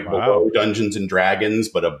like below Dungeons and Dragons,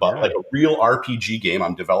 but above like a real RPG game.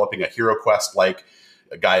 I'm developing a Hero Quest like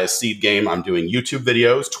a Gaia Seed game. I'm doing YouTube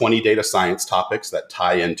videos, 20 data science topics that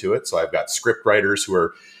tie into it. So I've got script writers who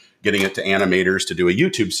are getting it to animators to do a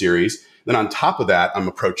YouTube series. Then on top of that, I'm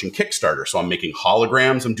approaching Kickstarter. So I'm making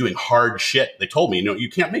holograms. I'm doing hard shit. They told me, you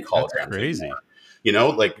can't make holograms. That's crazy.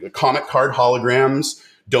 Anymore. Like comic card holograms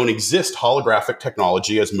don't exist. Holographic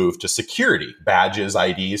technology has moved to security, badges,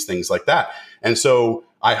 IDs, things like that. And so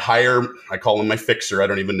I call him my fixer. I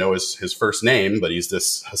don't even know his first name, but he's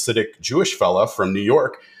this Hasidic Jewish fella from New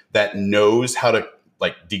York that knows how to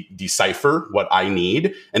decipher what I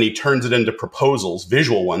need. And he turns it into proposals,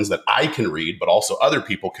 visual ones that I can read, but also other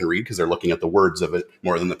people can read because they're looking at the words of it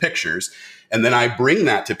more than the pictures. And then I bring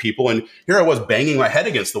that to people. And here I was banging my head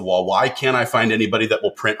against the wall. Why can't I find anybody that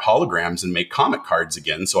will print holograms and make comic cards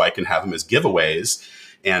again so I can have them as giveaways?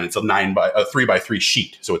 And it's a 3x3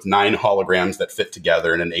 sheet. So it's 9 holograms that fit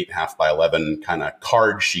together in an 8.5 by 11 kind of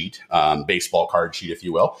card sheet, baseball card sheet, if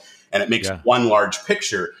you will. And it makes one large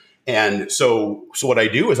picture. And so what I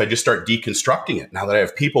do is I just start deconstructing it. Now that I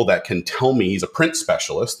have people that can tell me, he's a print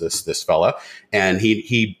specialist, this fella, and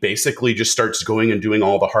he basically just starts going and doing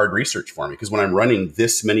all the hard research for me. Because when I'm running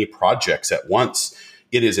this many projects at once,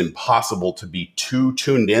 it is impossible to be too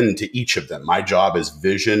tuned in to each of them. My job is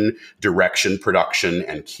vision, direction, production,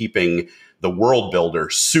 and keeping the world builder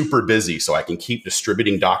super busy so I can keep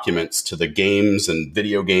distributing documents to the games and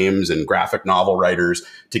video games and graphic novel writers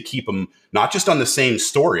to keep them not just on the same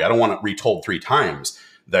story. I don't want it retold 3 times.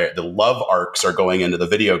 The love arcs are going into the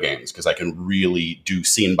video games because I can really do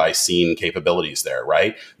scene by scene capabilities there,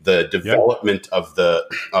 right? The development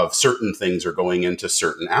of certain things are going into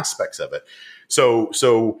certain aspects of it. So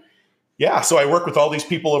I work with all these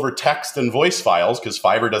people over text and voice files because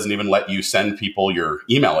Fiverr doesn't even let you send people your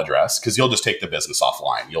email address because you'll just take the business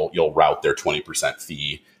offline. You'll route their 20%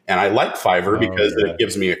 fee. And I like Fiverr because it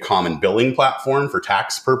gives me a common billing platform for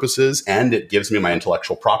tax purposes, and it gives me my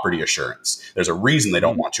intellectual property assurance. There's a reason they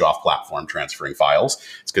don't want you off platform transferring files.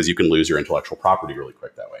 It's because you can lose your intellectual property really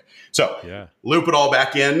quick that way. So loop it all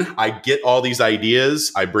back in. I get all these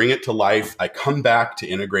ideas. I bring it to life. I come back to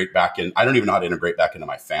integrate back in. I don't even know how to integrate back into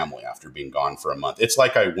my family after being gone for a month. It's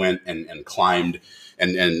like I went and climbed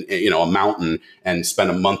and a mountain and spent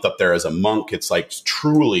a month up there as a monk. It's like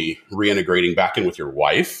truly reintegrating back in with your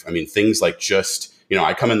wife. I mean, things like just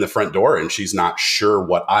I come in the front door and she's not sure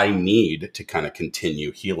what I need to kind of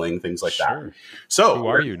continue healing, things like that. So who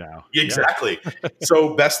are you now? Exactly.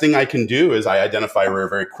 So best thing I can do is I identify her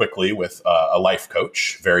very quickly with a life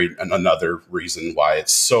coach. Another reason why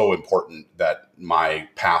it's so important that my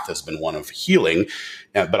path has been one of healing.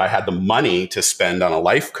 But I had the money to spend on a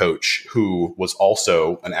life coach who was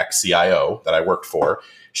also an ex-CIO that I worked for.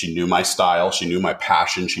 She knew my style. She knew my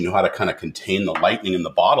passion. She knew how to kind of contain the lightning in the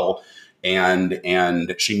bottle.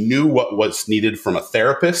 And she knew what was needed from a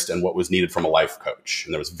therapist and what was needed from a life coach.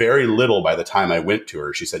 And there was very little by the time I went to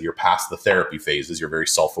her. She said, you're past the therapy phases. You're very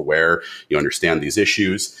self-aware. You understand these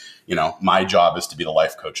issues. My job is to be the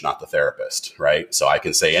life coach, not the therapist, right? So I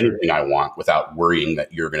can say anything I want without worrying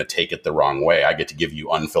that you're going to take it the wrong way. I get to give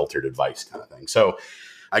you unfiltered advice kind of thing. So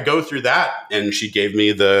I go through that, and she gave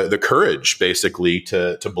me the courage basically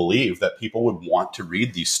to believe that people would want to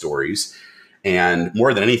read these stories. And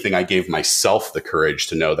more than anything, I gave myself the courage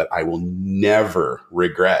to know that I will never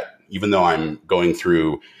regret, even though I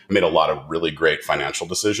made a lot of really great financial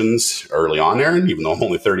decisions early on, Aaron. Even though I'm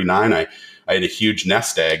only 39, I had a huge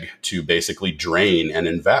nest egg to basically drain and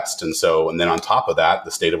invest. And then on top of that,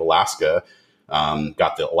 the state of Alaska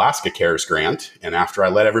got the Alaska Cares grant. And after I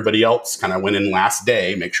let everybody else kind of went in last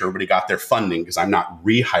day, make sure everybody got their funding, because I'm not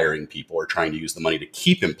rehiring people or trying to use the money to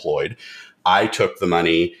keep employed. I took the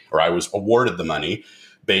money, or I was awarded the money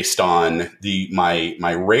based on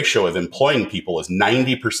my ratio of employing people is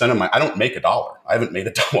 90% of I don't make $1. I haven't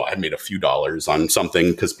made I made a few dollars on something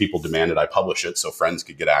because people demanded I publish it so friends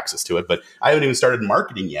could get access to it, but I haven't even started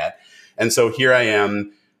marketing yet. And so here I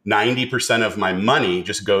am, 90% of my money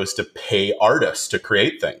just goes to pay artists to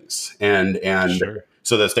create things. And sure.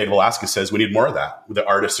 So the state of Alaska says we need more of that. The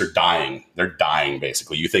artists are dying. They're dying,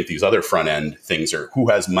 basically. You think these other front end things are who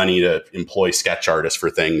has money to employ sketch artists for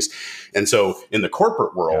things. And so in the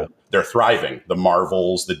corporate world, they're thriving. The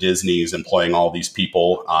Marvels, the Disneys, employing all these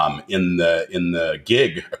people in the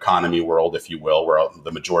gig economy world, if you will, where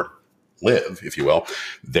the majority live, if you will.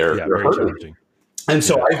 They're very hurting. challenging. And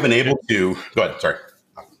so I've been able to go ahead. Sorry.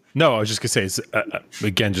 No, I was just going to say, it's,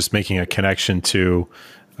 again, just making a connection to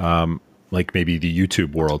like maybe the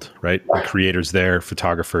YouTube world, right? The creators there,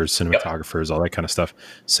 photographers, cinematographers, all that kind of stuff.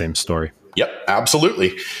 Same story. Yep,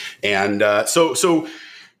 absolutely. And so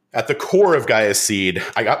at the core of Gaia Seed,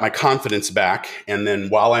 I got my confidence back. And then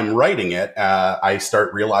while I'm writing it, I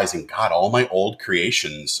start realizing, God, all my old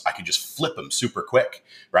creations, I could just flip them super quick,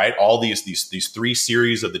 right? All these 3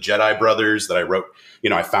 series of the Jedi Brothers that I wrote,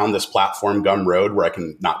 I found this platform, Gumroad, where I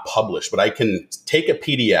can not publish, but I can take a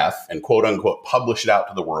PDF and quote unquote publish it out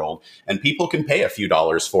to the world, and people can pay a few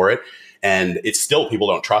dollars for it. And it's still, people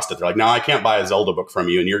don't trust it. They're like, no, I can't buy a Zelda book from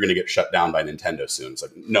you and you're going to get shut down by Nintendo soon. It's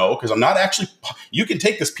like, no, because I'm not actually, you can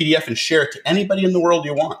take this PDF and share it to anybody in the world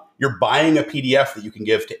you want. You're buying a PDF that you can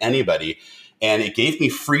give to anybody. And it gave me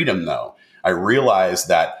freedom, though. I realized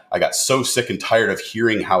that I got so sick and tired of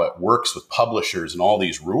hearing how it works with publishers and all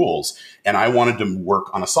these rules. And I wanted to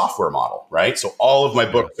work on a software model, right? So all of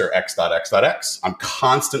my books are X.X.X. I'm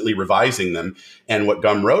constantly revising them. And what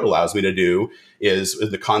Gumroad allows me to do is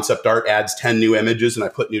the concept art adds 10 new images and I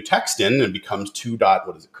put new text in and it becomes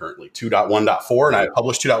 2.1.4 and I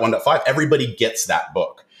publish 2.1.5. Everybody gets that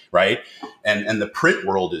book, right? And the print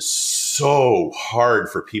world is so hard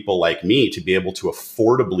for people like me to be able to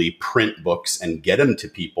affordably print books and get them to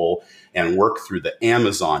people and work through the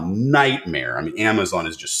Amazon nightmare. I mean, Amazon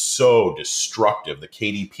is just so destructive. The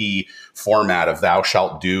KDP format of thou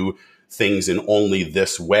shalt do things in only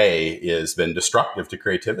this way has been destructive to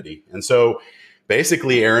creativity. And so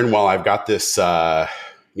basically, Aaron, while I've got this,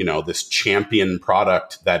 this champion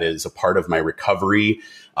product that is a part of my recovery,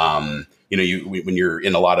 when you're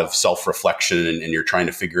in a lot of self-reflection and you're trying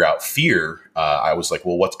to figure out fear, I was like,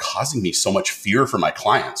 well, what's causing me so much fear for my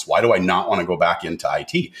clients? Why do I not want to go back into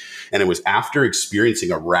IT? And it was after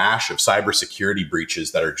experiencing a rash of cybersecurity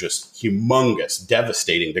breaches that are just humongous,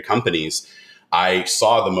 devastating to companies. I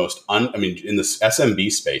saw the most, in this SMB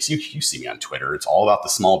space, you see me on Twitter, it's all about the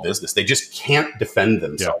small business. They just can't defend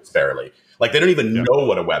themselves fairly. Like, they don't even know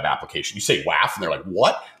what a web application. You say WAF, and they're like,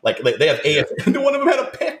 what? Like, they have AF. One of them had a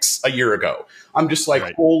Pix a year ago. I'm just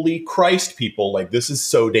like, holy Christ, people. Like, this is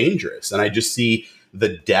so dangerous. And I just see the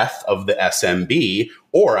death of the SMB.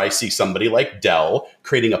 Or I see somebody like Dell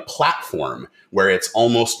creating a platform where it's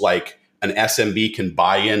almost like an SMB can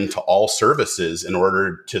buy into all services in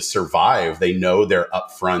order to survive. They know their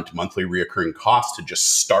upfront monthly reoccurring costs to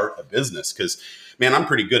just start a business. Because, man, I'm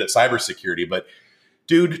pretty good at cybersecurity, but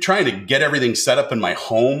dude, trying to get everything set up in my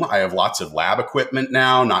home. I have lots of lab equipment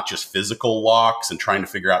now, not just physical locks, and trying to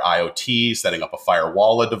figure out IoT, setting up a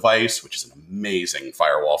Firewalla device, which is an amazing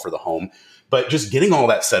firewall for the home. But just getting all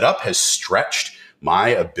that set up has stretched my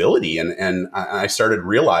ability. And I started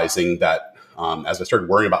realizing that as I started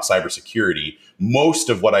worrying about cybersecurity, most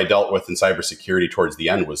of what I dealt with in cybersecurity towards the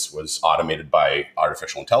end was automated by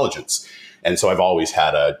artificial intelligence. And so I've always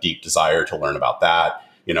had a deep desire to learn about that,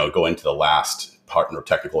 going to the last partner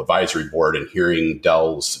technical advisory board and hearing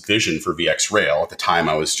Dell's vision for VxRail. At the time,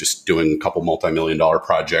 I was just doing a couple multi-million-dollar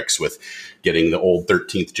projects with getting the old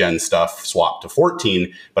 13th gen stuff swapped to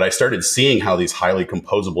 14. But I started seeing how these highly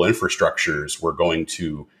composable infrastructures were going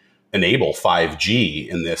to enable 5G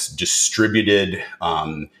in this distributed,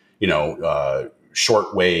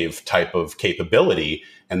 shortwave type of capability.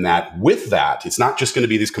 And that with that, it's not just going to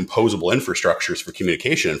be these composable infrastructures for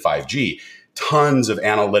communication in 5G. Tons of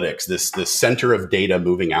analytics, this center of data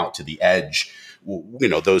moving out to the edge.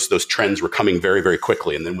 Those trends were coming very, very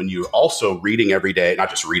quickly. And then when you're also reading every day, not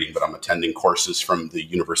just reading, but I'm attending courses from the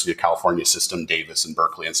University of California system, Davis and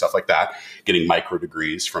Berkeley and stuff like that, getting micro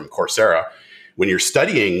degrees from Coursera. When you're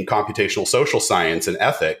studying computational social science and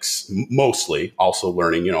ethics, mostly also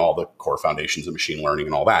learning, all the core foundations of machine learning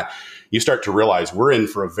and all that, you start to realize we're in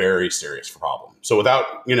for a very serious problem. So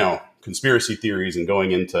without, conspiracy theories and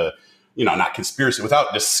going into not conspiracy,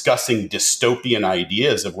 without discussing dystopian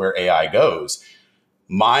ideas of where AI goes,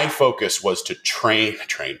 my focus was to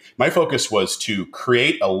My focus was to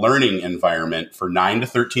create a learning environment for 9 to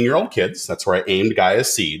 13-year-old kids. That's where I aimed Gaia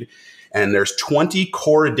Seed. And there's 20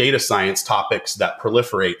 core data science topics that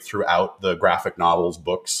proliferate throughout the graphic novels,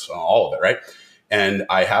 books, all of it, right? And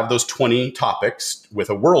I have those 20 topics with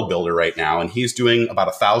a world builder right now. And he's doing about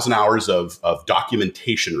 1,000 hours of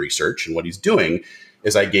documentation research. And what he's doing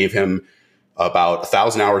is I gave him about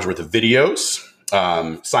 1,000 hours worth of videos,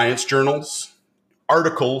 science journals,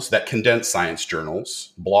 articles that condense science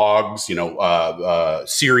journals, blogs,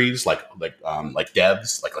 series like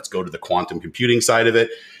devs, like let's go to the quantum computing side of it,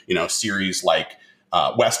 series like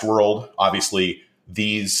Westworld. Obviously,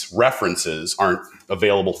 these references aren't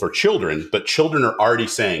available for children, but children are already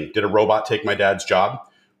saying, did a robot take my dad's job?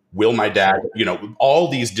 Will my dad, all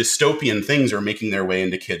these dystopian things are making their way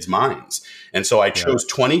into kids' minds. And so I chose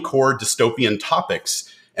 20 core dystopian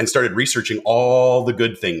topics and started researching all the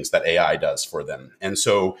good things that AI does for them. And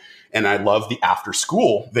I love the after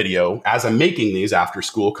school video. As I'm making these, after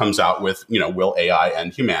school comes out with, will AI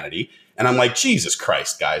end humanity? And I'm like, Jesus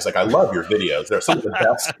Christ, guys, I love your videos. They're some of the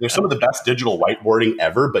best. They're some of the best digital whiteboarding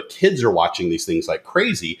ever, but kids are watching these things like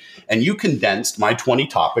crazy. And you condensed my 20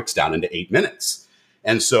 topics down into 8 minutes.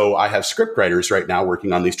 And so I have script writers right now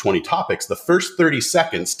working on these 20 topics. The first 30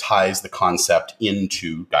 seconds ties the concept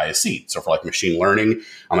into Gaia Seed. So for like machine learning,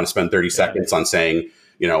 I'm going to spend 30 seconds on saying,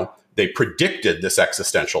 they predicted this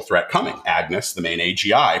existential threat coming. Agnes, the main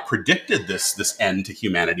AGI, predicted this end to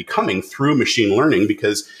humanity coming through machine learning,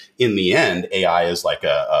 because in the end, AI is like in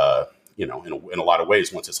a lot of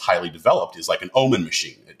ways, once it's highly developed, is like an omen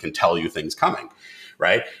machine. It can tell you things coming.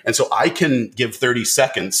 Right. And so I can give 30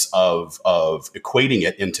 seconds of equating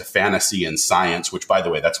it into fantasy and science, which, by the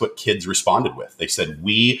way, that's what kids responded with. They said,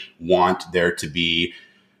 we want there to be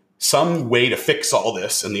some way to fix all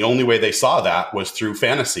this. And the only way they saw that was through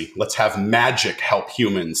fantasy. Let's have magic help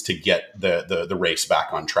humans to get the race back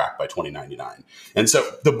on track by 2099. And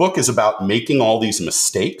so the book is about making all these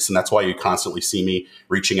mistakes. And that's why you constantly see me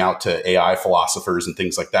reaching out to AI philosophers and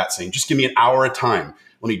things like that, saying, just give me an hour at a time.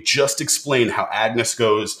 Let me just explain how Agnes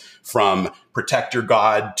goes from protector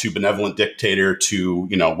god to benevolent dictator to,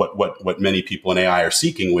 what many people in AI are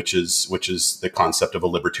seeking, which is the concept of a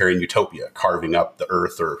libertarian utopia, carving up the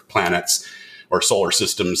Earth or planets or solar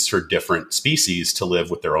systems for different species to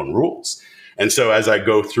live with their own rules. And so as I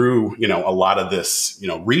go through, a lot of this,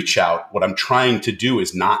 reach out, what I'm trying to do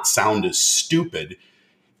is not sound as stupid.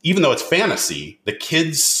 Even though it's fantasy, the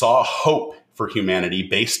kids saw hope for humanity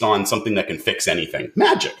based on something that can fix anything,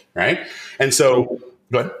 magic, right? And so,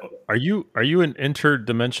 go ahead. Are you an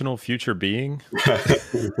interdimensional future being?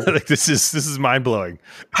 Like this is mind blowing.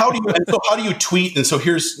 How do you tweet? And so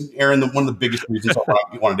here's Aaron. One of the biggest reasons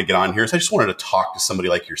I wanted to get on here is I just wanted to talk to somebody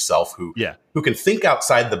like yourself who can think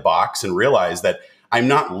outside the box and realize that I'm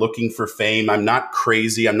not looking for fame. I'm not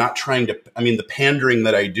crazy. I'm not trying to, the pandering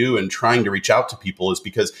that I do and trying to reach out to people is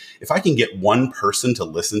because if I can get one person to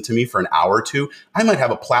listen to me for an hour or two, I might have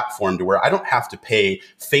a platform to where I don't have to pay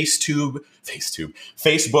Facebook,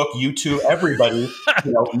 YouTube, everybody,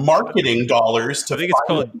 marketing dollars to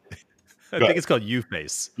I think it's called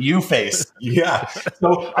YouFace. YouFace. Yeah.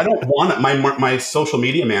 So I don't want it. My social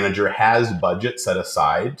media manager has budget set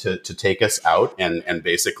aside to take us out and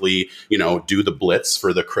basically, do the blitz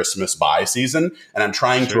for the Christmas buy season. And I'm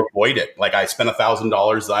trying to avoid it. Like I spent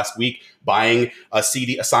 $1,000 last week buying a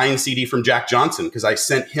signed CD from Jack Johnson because I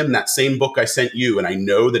sent him that same book I sent you. And I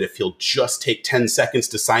know that if he'll just take 10 seconds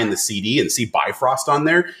to sign the CD and see Bifrost on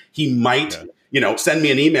there, he might, send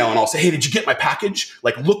me an email and I'll say, hey, did you get my package?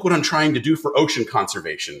 Like, look what I'm trying to do for ocean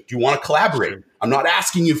conservation. Do you want to collaborate? Sure. I'm not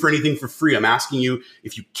asking you for anything for free. I'm asking you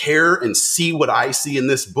if you care and see what I see in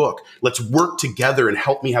this book, let's work together and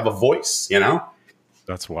help me have a voice,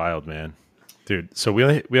 That's wild, man. Dude, so we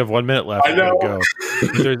have 1 minute left. I know. Go.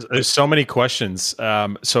 There's so many questions.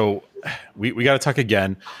 So we got to talk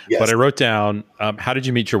again. Yes. But I wrote down, how did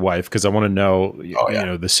you meet your wife? Because I want to know,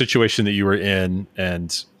 the situation that you were in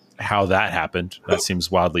and how that happened. That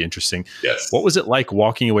seems wildly interesting. Yes. What was it like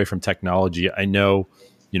walking away from technology? I know,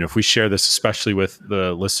 if we share this, especially with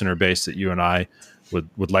the listener base that you and I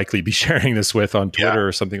would likely be sharing this with on Twitter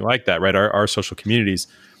or something like that, right? Our social communities,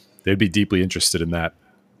 they'd be deeply interested in that.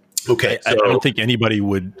 Okay. I don't think anybody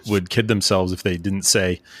would kid themselves if they didn't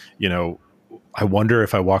say, I wonder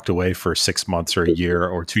if I walked away for 6 months or a year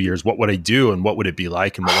or 2 years, what would I do and what would it be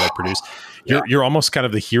like and what would I produce? You're almost kind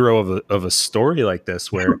of the hero of a story like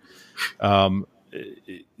this where, do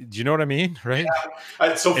you know what I mean? Right.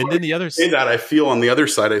 Yeah. And then the other side that I feel on the other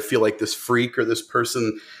side, I feel like this freak or this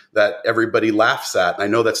person that everybody laughs at. And I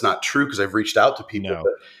know that's not true because I've reached out to people,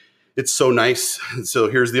 but it's so nice. And so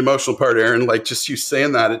here's the emotional part, Aaron, like just you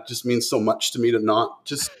saying that, it just means so much to me to not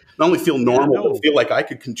only feel normal, but feel like I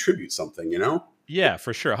could contribute something, Yeah,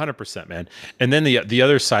 for sure. 100%, man. And then the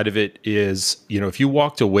other side of it is, if you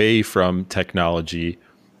walked away from technology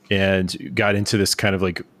and got into this kind of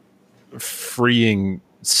like freeing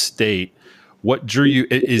state, what drew you?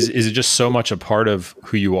 Is it just so much a part of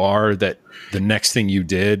who you are that the next thing you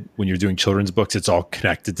did when you're doing children's books, it's all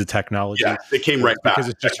connected to technology? Yeah, it came right back. Because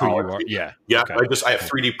it's just technology. Who you are. Yeah. Okay. I have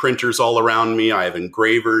 3D printers all around me. I have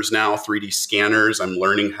engravers now, 3D scanners. I'm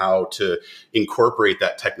learning how to incorporate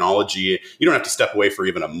that technology. You don't have to step away for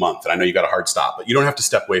even a month. And I know you got a hard stop, but you don't have to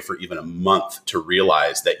step away for even a month to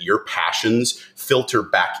realize that your passions filter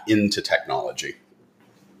back into technology.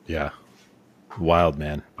 Yeah. Wild,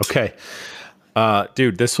 man. Okay.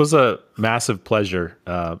 Dude, this was a massive pleasure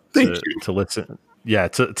to listen. Yeah,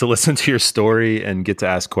 to listen to your story and get to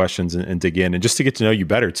ask questions and dig in and just to get to know you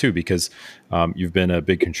better too, because you've been a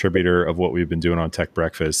big contributor of what we've been doing on Tech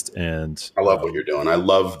Breakfast. And I love what you're doing. I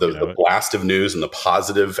love the blast of news and the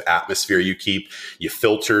positive atmosphere you keep. You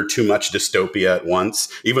filter too much dystopia at once.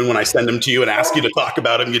 Even when I send them to you and ask you to talk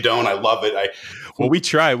about them, you don't. I love it. Well, we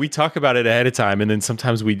try. We talk about it ahead of time, and then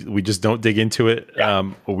sometimes we just don't dig into it,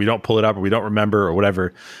 or we don't pull it up, or we don't remember, or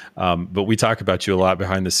whatever. But we talk about you a lot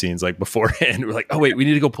behind the scenes, like beforehand. We're like, oh wait, we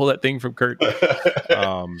need to go pull that thing from Kurt.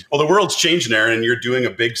 Well, the world's changing, Aaron, and you're doing a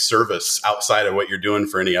big service outside of what you're doing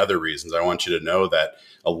for any other reasons. I want you to know that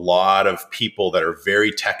a lot of people that are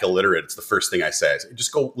very tech illiterate, it's the first thing I say.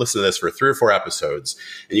 Just go listen to this for 3 or 4 episodes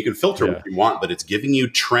and you can filter what you want, but it's giving you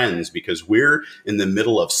trends because we're in the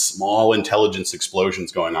middle of small intelligence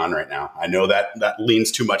explosions going on right now. I know that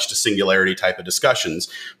leans too much to singularity type of discussions,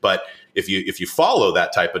 but if you follow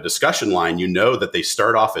that type of discussion line, you know that they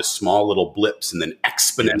start off as small little blips and then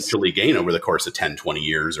exponentially gain over the course of 10, 20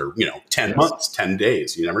 years or, 10 months, 10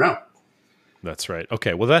 days. You never know. That's right.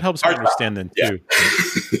 Okay. Well, that helps me understand then too.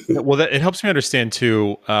 Well, it helps me understand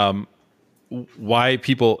too why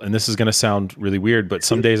people, and this is going to sound really weird, but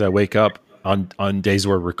some days I wake up on days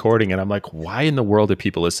we're recording and I'm like, why in the world are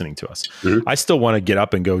people listening to us? Mm-hmm. I still want to get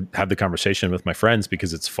up and go have the conversation with my friends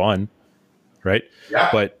because it's fun. Right. Yeah.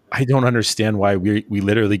 But I don't understand why we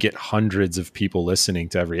literally get hundreds of people listening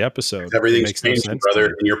to every episode. Everything's changing, brother.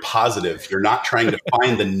 And you're positive. You're not trying to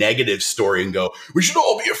find the negative story and go, we should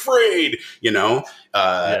all be afraid. Why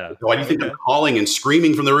do you think I'm calling and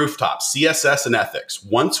screaming from the rooftops? CSS and ethics.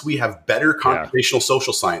 Once we have better computational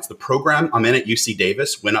social science, the program I'm in at UC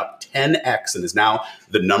Davis went up 10x and is now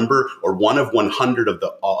the number or one of 100 of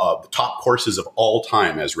the top courses of all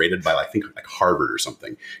time as rated by, I think, like Harvard or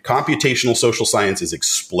something. Computational social science is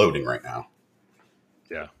exploding right now.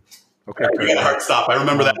 Yeah. Okay. We got a hard stop. I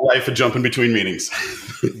remember that life of jumping between meetings.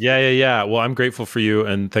 Yeah. Well, I'm grateful for you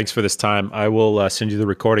and thanks for this time. I will send you the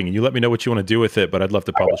recording and you let me know what you want to do with it, but I'd love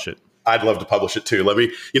to publish it. I'd love to publish it too.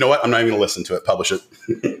 You know what? I'm not even going to listen to it. Publish it.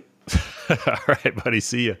 All right, buddy.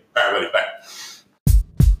 See you. All right, buddy. Bye.